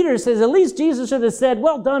 Peter says, at least Jesus should have said,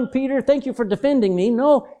 well done, Peter, thank you for defending me.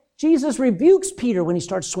 No, Jesus rebukes Peter when he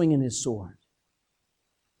starts swinging his sword.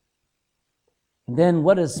 And then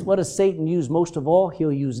what does Satan use most of all?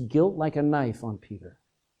 He'll use guilt like a knife on Peter.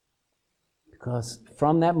 Because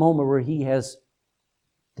from that moment where he has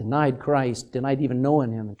denied Christ, denied even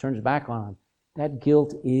knowing him, and turns back on him, that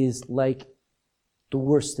guilt is like the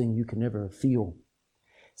worst thing you can ever feel.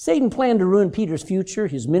 Satan planned to ruin Peter's future,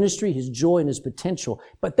 his ministry, his joy, and his potential.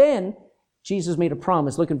 But then Jesus made a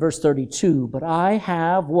promise. Look in verse 32. But I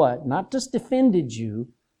have what? Not just defended you.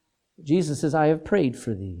 Jesus says, I have prayed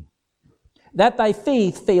for thee, that thy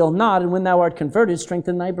faith fail not, and when thou art converted,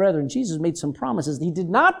 strengthen thy brethren. Jesus made some promises. He did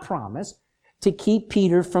not promise to keep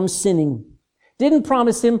Peter from sinning. Didn't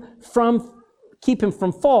promise him keep him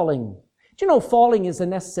from falling. Do you know falling is a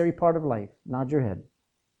necessary part of life? Nod your head.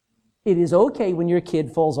 It is okay when your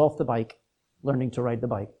kid falls off the bike, learning to ride the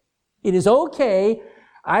bike. It is okay.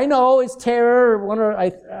 I know it's Tara.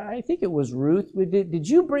 I think it was Ruth. Did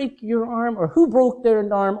you break your arm, or who broke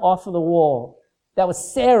their arm off of the wall? That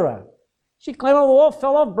was Sarah. She climbed over the wall,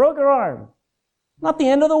 fell off, broke her arm. Not the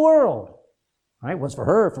end of the world. Right? It was for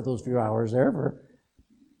her for those few hours there.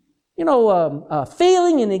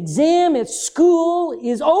 Failing an exam at school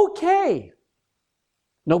is okay.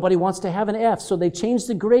 Nobody wants to have an F, so they changed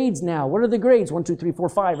the grades now. What are the grades? 1, 2, 3, 4,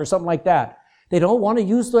 5, or something like that. They don't want to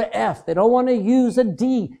use the F. They don't want to use a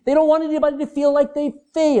D. They don't want anybody to feel like they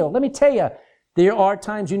failed. Let me tell you, there are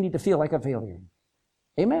times you need to feel like a failure.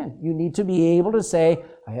 Amen. You need to be able to say,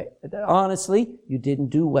 honestly, you didn't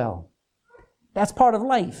do well. That's part of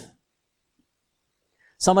life.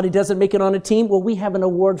 Somebody doesn't make it on a team, well, we have an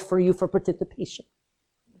award for you for participation.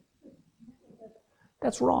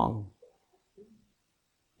 That's wrong.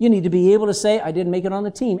 You need to be able to say, I didn't make it on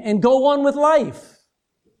the team, and go on with life.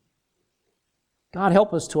 God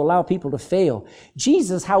help us to allow people to fail.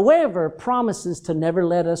 Jesus, however, promises to never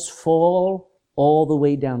let us fall all the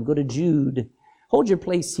way down. Go to Jude. Hold your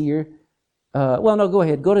place here. Go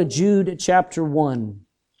ahead. Go to Jude chapter 1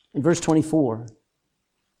 and verse 24.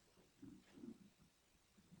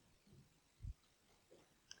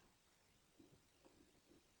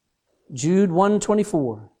 Jude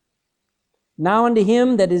 1:24. Now unto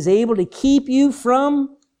him that is able to keep you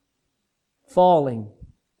from falling,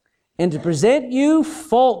 and to present you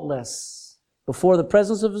faultless before the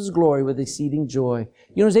presence of his glory with exceeding joy.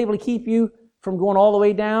 You know who's able to keep you from going all the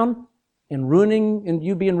way down and ruining, and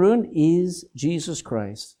you being ruined, is Jesus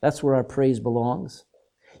Christ. That's where our praise belongs.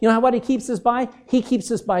 You know what he keeps us by? He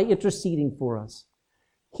keeps us by interceding for us.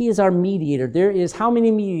 He is our mediator. There is how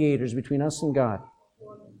many mediators between us and God?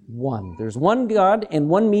 One. There's one God and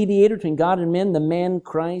one mediator between God and men, the man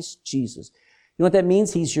Christ Jesus. You know what that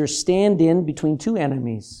means? He's your stand-in between two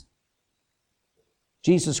enemies.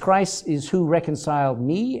 Jesus Christ is who reconciled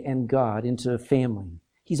me and God into a family.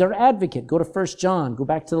 He's our advocate. Go to 1 John. Go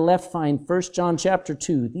back to the left, find 1 John chapter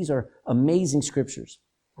 2. These are amazing scriptures.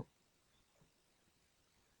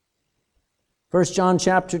 1 John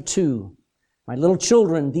chapter 2. My little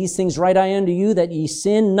children, these things write I unto you, that ye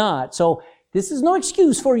sin not. So this is no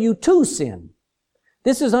excuse for you to sin.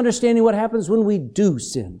 This is understanding what happens when we do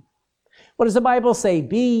sin. What does the Bible say?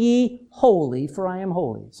 Be ye holy, for I am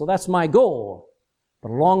holy. So that's my goal. But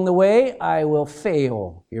along the way, I will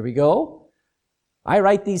fail. Here we go. I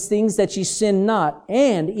write these things that ye sin not.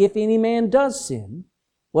 And if any man does sin,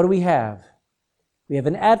 what do we have? We have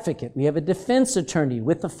an advocate. We have a defense attorney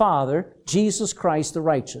with the Father, Jesus Christ the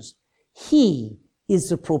righteous. He is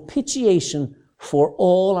the propitiation for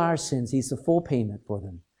all our sins. He's the full payment for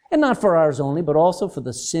them. And not for ours only, but also for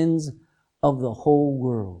the sins of the whole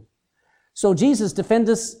world. So Jesus defends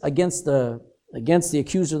us against the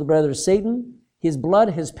accuser of the brother of Satan. His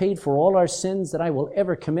blood has paid for all our sins that I will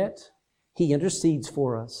ever commit. He intercedes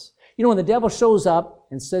for us. You know, when the devil shows up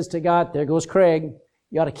and says to God, there goes Craig,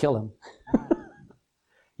 you ought to kill him.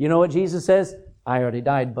 You know what Jesus says? I already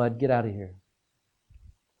died, bud. Get out of here.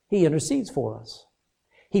 He intercedes for us.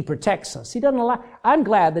 He protects us. He doesn't allow. I'm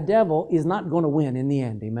glad the devil is not going to win in the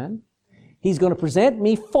end. Amen? He's going to present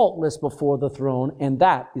me faultless before the throne, and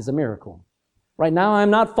that is a miracle. Right now, I'm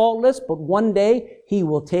not faultless, but one day he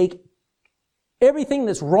will take everything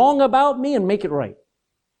that's wrong about me and make it right.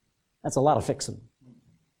 That's a lot of fixing.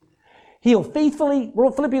 He'll faithfully,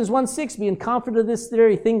 Philippians 1:6, being confident of this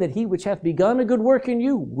very thing, that he which hath begun a good work in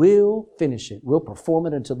you will finish it, will perform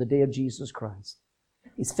it until the day of Jesus Christ.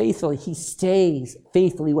 He's faithfully, he stays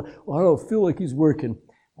faithfully. Well, I don't feel like he's working.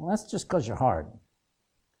 Well, that's just because you're hard.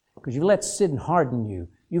 Because you've let sin harden you.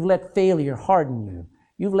 You've let failure harden you.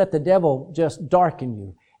 You've let the devil just darken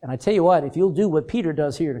you. And I tell you what, if you'll do what Peter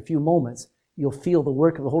does here in a few moments, you'll feel the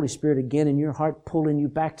work of the Holy Spirit again in your heart, pulling you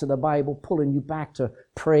back to the Bible, pulling you back to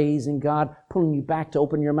praising God, pulling you back to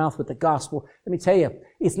open your mouth with the gospel. Let me tell you,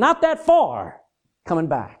 it's not that far coming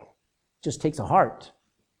back. It just takes a heart.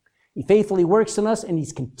 He faithfully works in us, and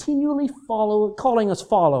he's continually calling us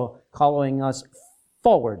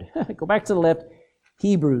forward. Go back to the left.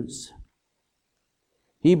 Hebrews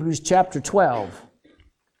chapter 12.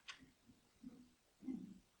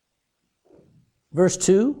 Verse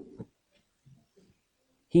 2.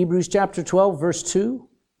 Hebrews chapter 12, verse 2.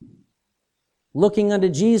 Looking unto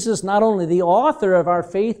Jesus, not only the author of our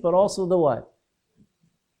faith, but also the what?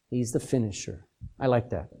 He's the finisher. I like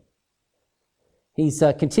that. He's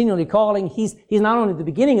continually calling. He's not only at the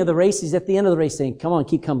beginning of the race, he's at the end of the race saying, come on,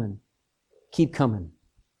 keep coming. Keep coming.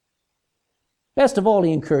 Best of all,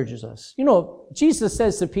 he encourages us. You know, Jesus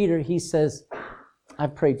says to Peter, he says,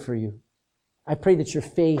 I've prayed for you. I pray that your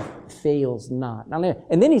faith fails not.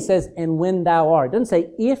 And then he says, and when thou art. It doesn't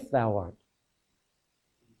say if thou art.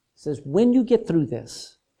 It says, when you get through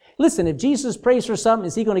this. Listen, if Jesus prays for something,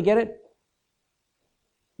 is he going to get it?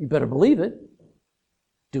 You better believe it.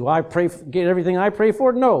 Do I get everything I pray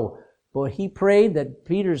for? No. But he prayed that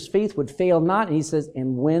Peter's faith would fail not. And he says,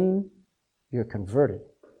 and when you're converted,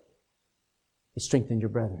 you strengthen your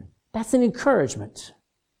brethren. That's an encouragement.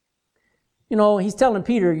 You know, he's telling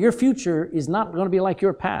Peter, your future is not going to be like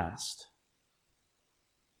your past.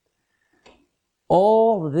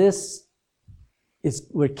 All this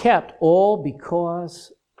were kept all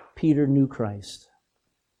because Peter knew Christ.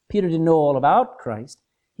 Peter didn't know all about Christ.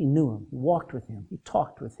 He knew him. He walked with him. He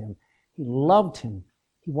talked with him. He loved him.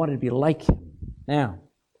 He wanted to be like him. Now,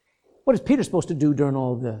 what is Peter supposed to do during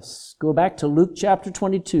all this? Go back to Luke chapter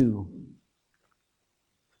 22.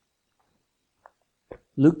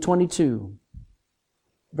 Luke 22.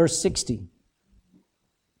 Verse 60.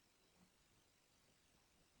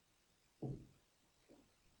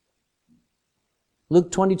 Luke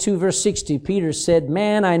 22, verse 60, Peter said,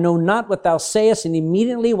 Man, I know not what thou sayest. And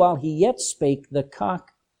immediately while he yet spake, the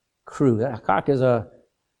cock crew. A cock is a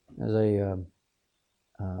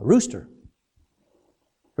rooster.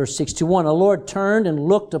 Verse 61, the Lord turned and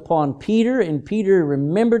looked upon Peter, and Peter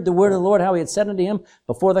remembered the word of the Lord, how he had said unto him,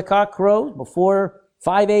 before the cock crows, before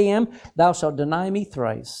 5 a.m., thou shalt deny me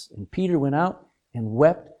thrice. And Peter went out and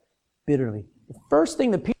wept bitterly. The first thing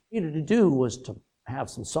that Peter needed to do was to have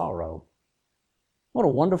some sorrow. What a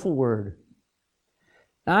wonderful word.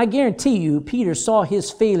 Now, I guarantee you, Peter saw his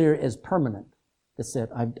failure as permanent. He said,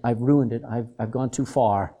 I've ruined it. I've gone too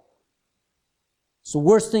far. It's the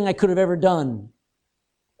worst thing I could have ever done.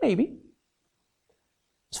 Maybe.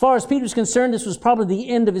 As far as Peter's concerned, this was probably the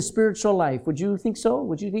end of his spiritual life. Would you think so?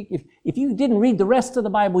 Would you think, if you didn't read the rest of the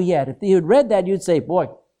Bible yet, if you had read that, you'd say, boy,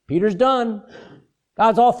 Peter's done.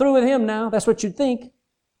 God's all through with him now. That's what you'd think. It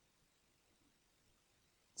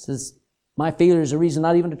says, my failure is a reason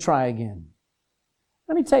not even to try again.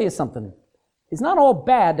 Let me tell you something. It's not all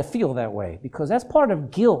bad to feel that way, because that's part of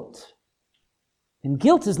guilt. And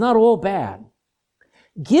guilt is not all bad.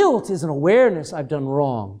 Guilt is an awareness I've done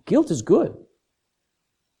wrong. Guilt is good.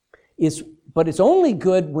 But it's only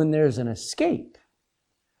good when there's an escape,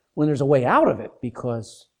 when there's a way out of it,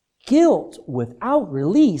 because guilt without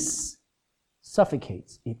release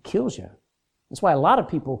suffocates. It kills you. That's why a lot of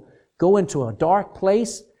people go into a dark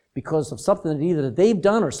place because of something that either they've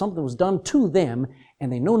done or something was done to them,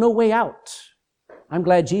 and they know no way out. I'm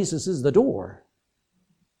glad Jesus is the door.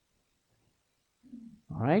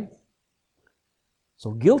 All right?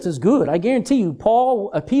 So guilt is good. I guarantee you,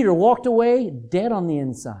 Peter walked away dead on the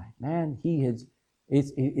inside. Man,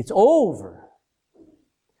 it's over.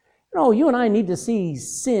 You and I need to see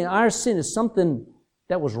sin. Our sin is something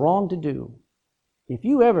that was wrong to do. If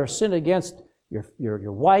you ever sin against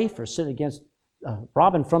your wife, or sin against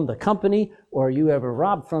robbing from the company, or you ever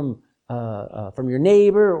rob from your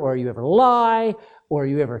neighbor, or you ever lie, or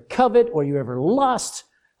you ever covet, or you ever lust,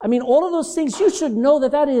 all of those things, you should know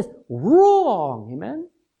that is wrong. Amen?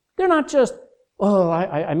 They're not just,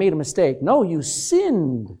 I made a mistake. No, you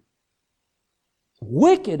sinned.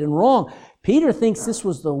 Wicked and wrong. Peter thinks this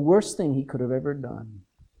was the worst thing he could have ever done.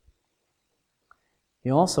 He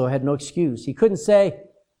also had no excuse. He couldn't say,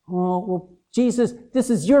 well, Jesus, this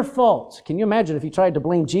is your fault. Can you imagine if he tried to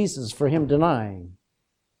blame Jesus for him denying?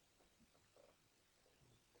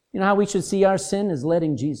 You know how we should see our sin? As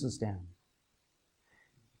letting Jesus down.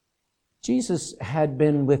 Jesus had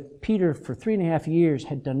been with Peter for 3.5 years,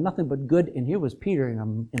 had done nothing but good, and here was Peter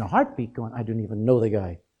in a heartbeat going, I didn't even know the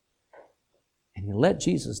guy. And he let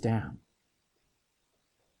Jesus down.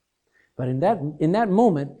 But in that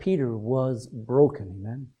moment, Peter was broken,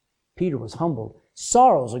 amen? Peter was humbled.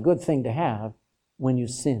 Sorrow is a good thing to have when you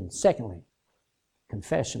sin. Secondly,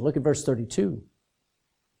 confession. Look at verse 32.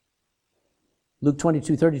 Luke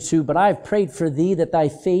 22:32. But I have prayed for thee that thy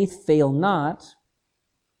faith fail not.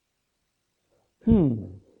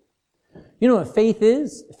 You know what faith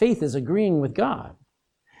is? Faith is agreeing with God.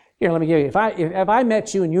 Here, let me give you. If I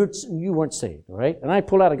met you and you weren't saved, all right? And I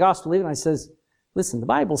pull out a gospel and I says, listen, the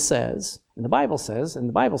Bible says, and the Bible says, and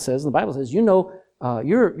the Bible says, and the Bible says,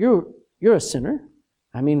 you're a sinner.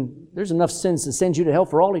 There's enough sins to send you to hell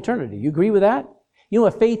for all eternity. You agree with that? You know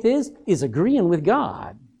what faith is? Is agreeing with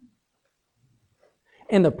God.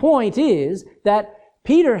 And the point is that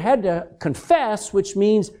Peter had to confess, which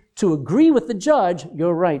means to agree with the judge.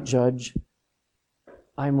 You're right, judge.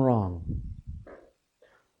 I'm wrong.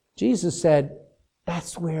 Jesus said,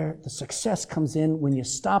 that's where the success comes in when you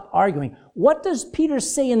stop arguing. What does Peter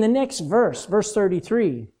say in the next verse, verse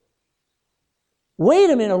 33? Wait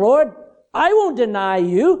a minute, Lord. I won't deny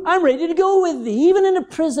you. I'm ready to go with thee, even into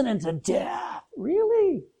prison and to death.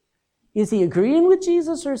 Really? Is he agreeing with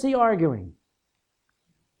Jesus or is he arguing?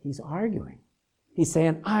 He's arguing. He's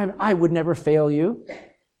saying, I would never fail you.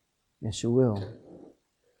 Yes, you will.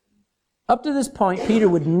 Up to this point, Peter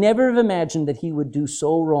would never have imagined that he would do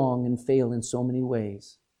so wrong and fail in so many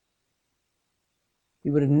ways.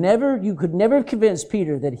 You could never have convinced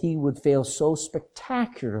Peter that he would fail so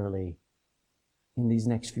spectacularly in these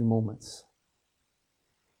next few moments.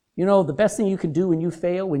 You know, the best thing you can do when you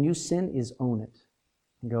fail, when you sin, is own it.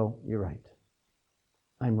 And go, you're right.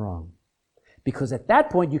 I'm wrong. Because at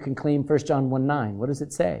that point you can claim 1 John 1:9. What does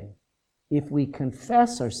it say? If we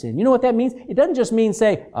confess our sin. You know what that means? It doesn't just mean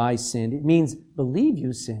say, I sinned. It means believe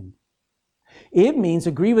you sinned. It means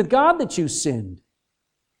agree with God that you sinned.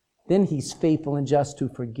 Then He's faithful and just to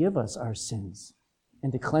forgive us our sins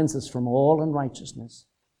and to cleanse us from all unrighteousness.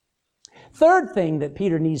 Third thing that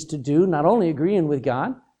Peter needs to do, not only agreeing with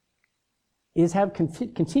God, is have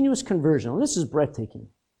continuous conversion. Well, this is breathtaking.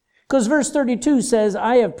 Because verse 32 says,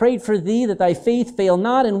 I have prayed for thee that thy faith fail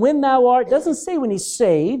not, and when thou art, doesn't say when he's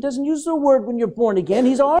saved, doesn't use the word when you're born again,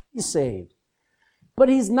 he's already saved. But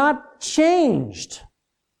he's not changed.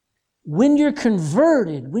 When you're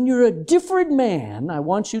converted, when you're a different man, I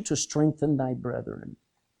want you to strengthen thy brethren.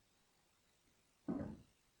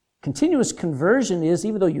 Continuous conversion is,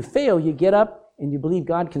 even though you fail, you get up and you believe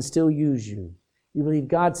God can still use you. You believe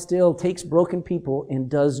God still takes broken people and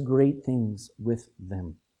does great things with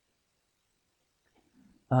them.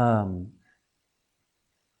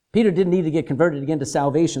 Peter didn't need to get converted again to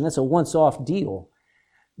salvation. That's a once-off deal.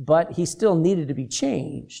 But he still needed to be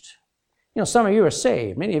changed. You know, some of you are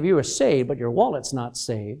saved. Many of you are saved, but your wallet's not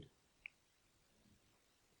saved.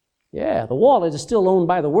 Yeah, the wallet is still owned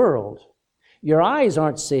by the world. Your eyes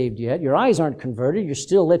aren't saved yet. Your eyes aren't converted. You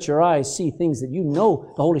still let your eyes see things that you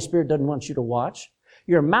know the Holy Spirit doesn't want you to watch.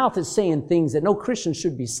 Your mouth is saying things that no Christian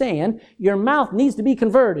should be saying. Your mouth needs to be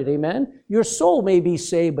converted, amen? Your soul may be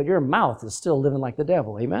saved, but your mouth is still living like the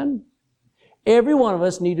devil, amen? Every one of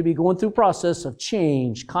us need to be going through a process of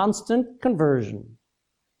change, constant conversion.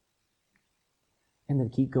 And then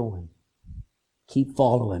keep going. Keep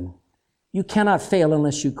following. You cannot fail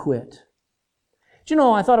unless you quit. Do you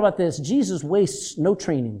know, I thought about this. Jesus wastes no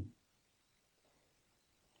training.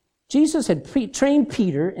 Jesus had trained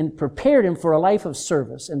Peter and prepared him for a life of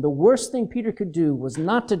service. And the worst thing Peter could do was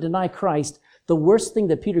not to deny Christ. The worst thing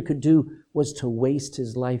that Peter could do was to waste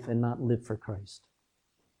his life and not live for Christ.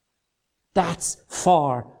 That's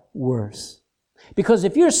far worse. Because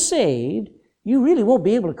if you're saved, you really won't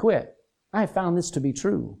be able to quit. I have found this to be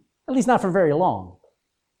true. At least not for very long.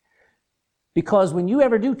 Because when you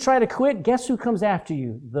ever do try to quit, guess who comes after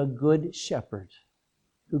you? The good shepherd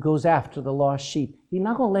who goes after the lost sheep. He's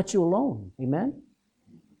not going to let you alone. Amen?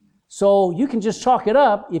 So you can just chalk it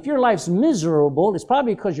up. If your life's miserable, it's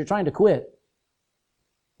probably because you're trying to quit.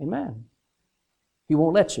 Amen. He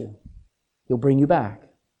won't let you. He'll bring you back.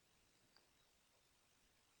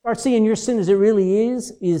 Start seeing your sin as it really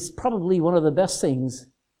is probably one of the best things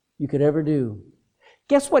you could ever do.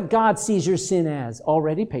 Guess what God sees your sin as?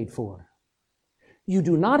 Already paid for. You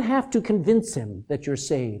do not have to convince him that you're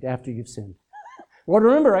saved after you've sinned. Lord,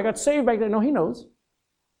 remember, I got saved back then. No, he knows.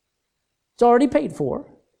 It's already paid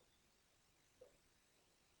for.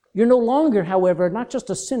 You're no longer, however, not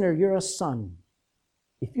just a sinner, you're a son.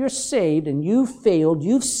 If you're saved and you've failed,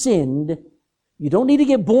 you've sinned, you don't need to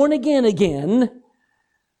get born again.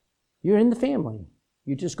 You're in the family.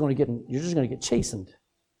 You're just going to get chastened.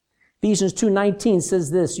 Ephesians 2:19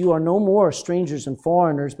 says this, "You are no more strangers and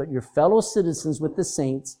foreigners, but your fellow citizens with the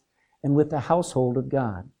saints and with the household of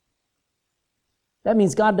God." That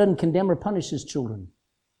means God doesn't condemn or punish his children.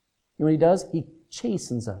 You know what he does? He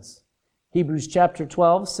chastens us. Hebrews chapter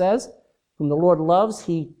 12 says, "Whom the Lord loves,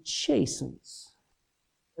 he chastens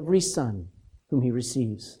every son whom he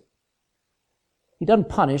receives." He doesn't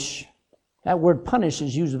punish. That word punish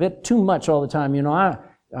is used a bit too much all the time. You know,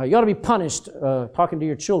 you ought to be punished talking to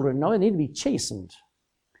your children. No, they need to be chastened.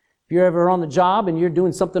 If you're ever on the job and you're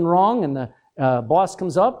doing something wrong and the boss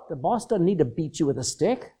comes up, the boss doesn't need to beat you with a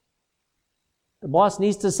stick. The boss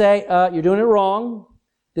needs to say, you're doing it wrong.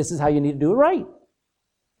 This is how you need to do it right.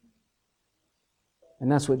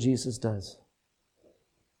 And that's what Jesus does.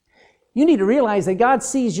 You need to realize that God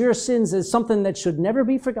sees your sins as something that should never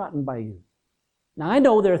be forgotten by you. Now, I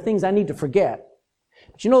know there are things I need to forget.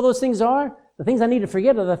 But you know what those things are? The things I need to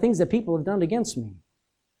forget are the things that people have done against me.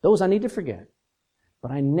 Those I need to forget.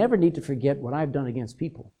 But I never need to forget what I've done against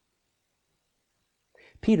people.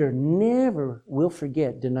 Peter never will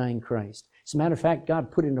forget denying Christ. As a matter of fact,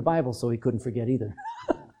 God put it in the Bible so he couldn't forget either.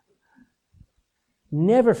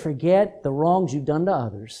 Never forget the wrongs you've done to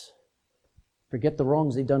others. Forget the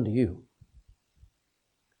wrongs they've done to you.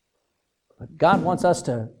 But God wants us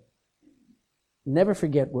to never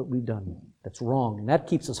forget what we've done that's wrong, and that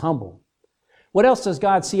keeps us humble. What else does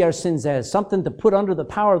God see our sins as? Something to put under the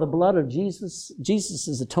power of the blood of Jesus,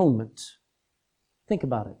 Jesus' atonement. Think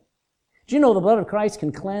about it. Do you know the blood of Christ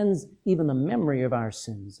can cleanse even the memory of our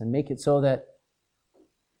sins and make it so that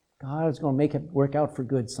God is going to make it work out for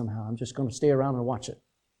good somehow. I'm just going to stay around and watch it.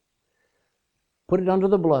 Put it under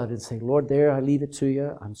the blood and say, Lord, there, I leave it to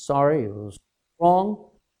you. I'm sorry, it was wrong,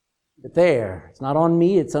 but there, it's not on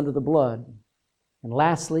me, it's under the blood. And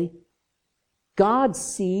lastly, God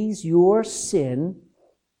sees your sin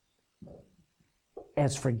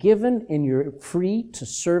as forgiven and you're free to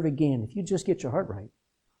serve again if you just get your heart right.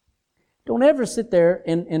 Don't ever sit there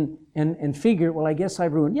and figure, well, I guess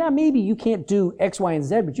I've ruined. Yeah, maybe you can't do X, Y, and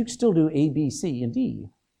Z, but you can still do A, B, C, and D.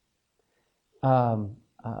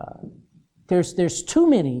 There's too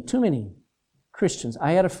many Christians.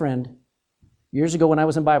 I had a friend years ago when I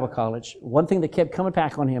was in Bible college. One thing that kept coming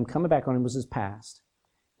back on him was his past.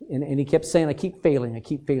 And he kept saying, I keep failing.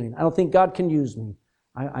 I don't think God can use me.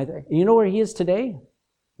 You know where he is today?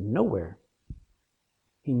 Nowhere.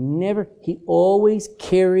 He always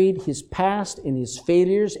carried his past and his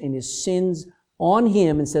failures and his sins on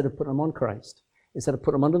him instead of putting them on Christ, instead of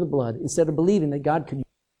putting them under the blood, instead of believing that God could use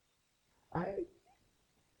them.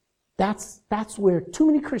 That's where too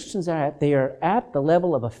many Christians are at. They are at the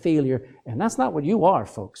level of a failure, and that's not what you are,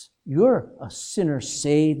 folks. You're a sinner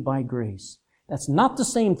saved by grace. That's not the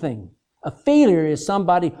same thing. A failure is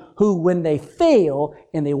somebody who, when they fail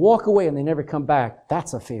and they walk away and they never come back,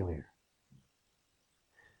 that's a failure.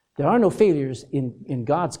 There are no failures in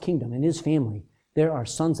God's kingdom, in His family. There are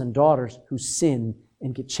sons and daughters who sin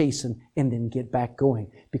and get chastened and then get back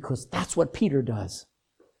going, because that's what Peter does.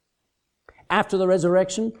 After the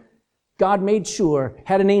resurrection, God made sure,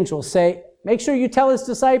 had an angel say, make sure you tell His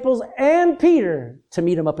disciples and Peter to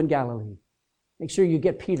meet Him up in Galilee. Make sure you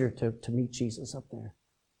get Peter to meet Jesus up there.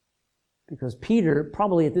 Because Peter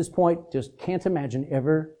probably at this point just can't imagine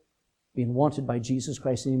ever being wanted by Jesus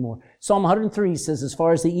Christ anymore. Psalm 103 says, as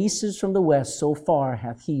far as the east is from the west, so far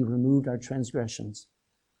hath He removed our transgressions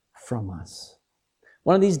from us.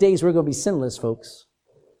 One of these days we're going to be sinless, folks.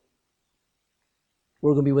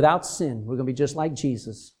 We're going to be without sin. We're going to be just like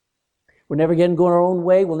Jesus. We're never going to go our own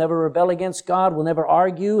way. We'll never rebel against God. We'll never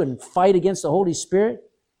argue and fight against the Holy Spirit.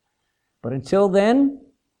 But until then,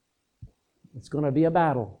 it's going to be a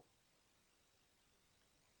battle.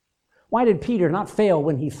 Why did Peter not fail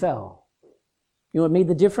when he fell? You know what made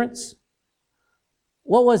the difference?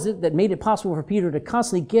 What was it that made it possible for Peter to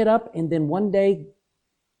constantly get up and then one day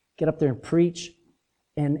get up there and preach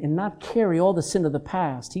and not carry all the sin of the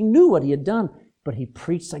past? He knew what he had done, but he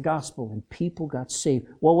preached the gospel and people got saved.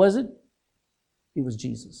 What was it? It was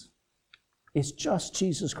Jesus. It's just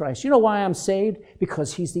Jesus Christ. You know why I'm saved?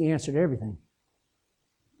 Because He's the answer to everything.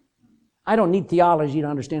 I don't need theology to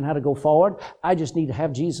understand how to go forward. I just need to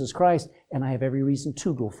have Jesus Christ, and I have every reason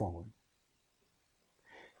to go forward.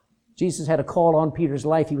 Jesus had a call on Peter's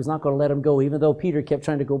life. He was not going to let him go. Even though Peter kept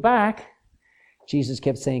trying to go back, Jesus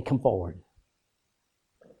kept saying, come forward.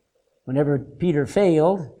 Whenever Peter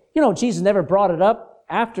failed, Jesus never brought it up.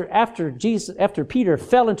 After Peter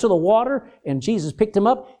fell into the water and Jesus picked him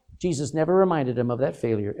up, Jesus never reminded him of that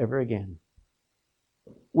failure ever again.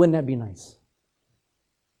 Wouldn't that be nice?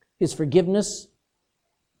 His forgiveness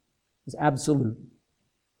is absolute.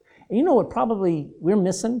 And you know what probably we're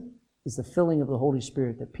missing is the filling of the Holy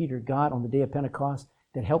Spirit that Peter got on the day of Pentecost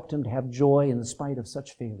that helped him to have joy in the spite of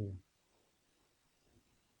such failure.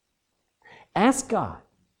 Ask God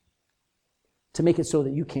to make it so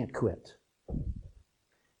that you can't quit.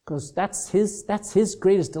 Because that's his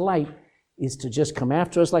greatest delight, is to just come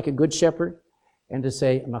after us like a good shepherd and to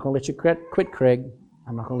say, I'm not going to let you quit, Craig.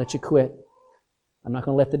 I'm not going to let you quit. I'm not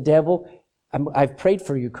going to let the devil. I've prayed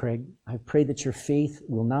for you, Craig. I've prayed that your faith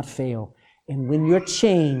will not fail. And when you're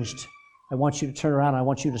changed, I want you to turn around. I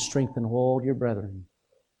want you to strengthen all your brethren.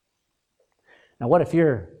 Now, what if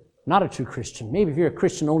you're not a true Christian? Maybe if you're a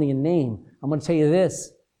Christian only in name. I'm going to tell you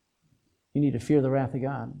this. You need to fear the wrath of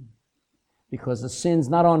God. Because the sin's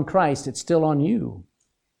not on Christ, it's still on you.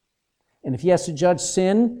 And if He has to judge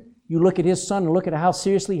sin, you look at His Son and look at how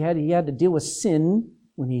seriously he had to deal with sin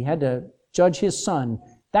when He had to judge His Son.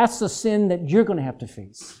 That's the sin that you're going to have to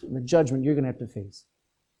face, and the judgment you're going to have to face.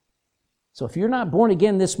 So if you're not born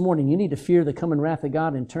again this morning, you need to fear the coming wrath of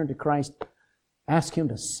God and turn to Christ. Ask Him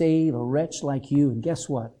to save a wretch like you, and guess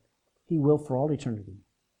what? He will for all eternity.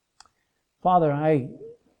 Father, I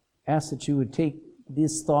ask that you would take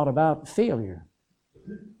this thought about failure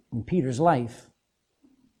in Peter's life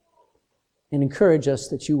and encourage us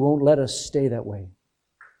that you won't let us stay that way.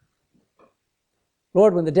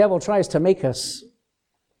 Lord, when the devil tries to make us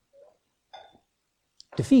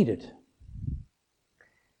defeated,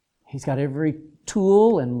 he's got every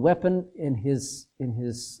tool and weapon in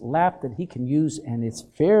his lap that he can use, and it's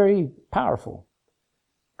very powerful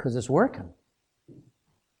because it's working.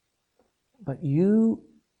 But you,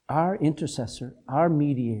 our intercessor, our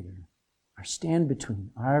mediator, our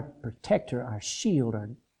stand-between, our protector, our shield,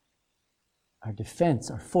 our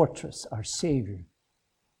defense, our fortress, our Savior,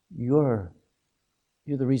 you're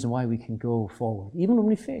the reason why we can go forward, even when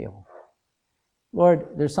we fail. Lord,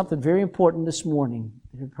 there's something very important this morning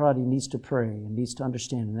that everybody needs to pray and needs to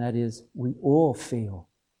understand, and that is we all fail.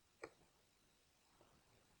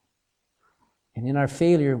 And in our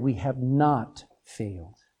failure, we have not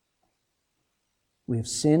failed. We have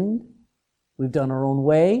sinned. We've done our own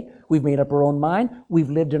way. We've made up our own mind. We've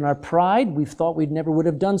lived in our pride. We've thought we never would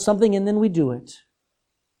have done something, and then we do it.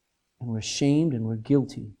 And we're ashamed and we're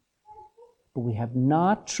guilty. But we have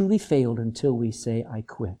not truly failed until we say, I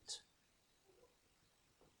quit.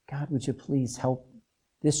 God, would you please help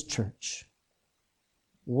this church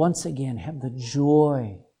once again have the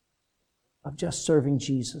joy of just serving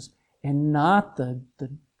Jesus and not the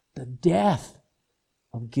death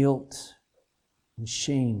of guilt and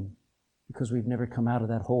shame because we've never come out of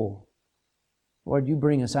that hole. Lord, you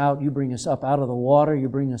bring us out, you bring us up out of the water, you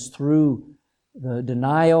bring us through the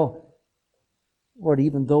denial. Lord,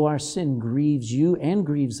 even though our sin grieves you and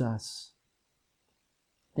grieves us,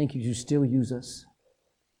 thank you still use us.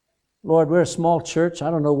 Lord, we're a small church. I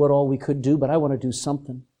don't know what all we could do, but I want to do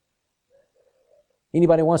something.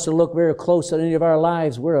 Anybody wants to look very close at any of our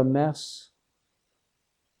lives, we're a mess.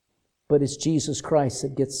 But it's Jesus Christ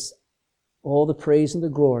that gets all the praise and the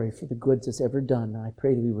glory for the good that's ever done. And I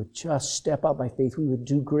pray that we would just step out by faith. We would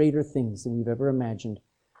do greater things than we've ever imagined.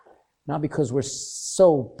 Not because we're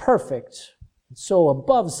so perfect, so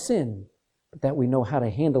above sin, but that we know how to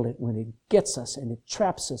handle it when it gets us and it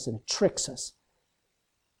traps us and it tricks us.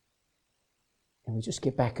 And we just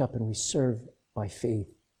get back up and we serve by faith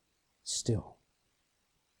still.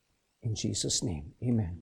 In Jesus' name, amen.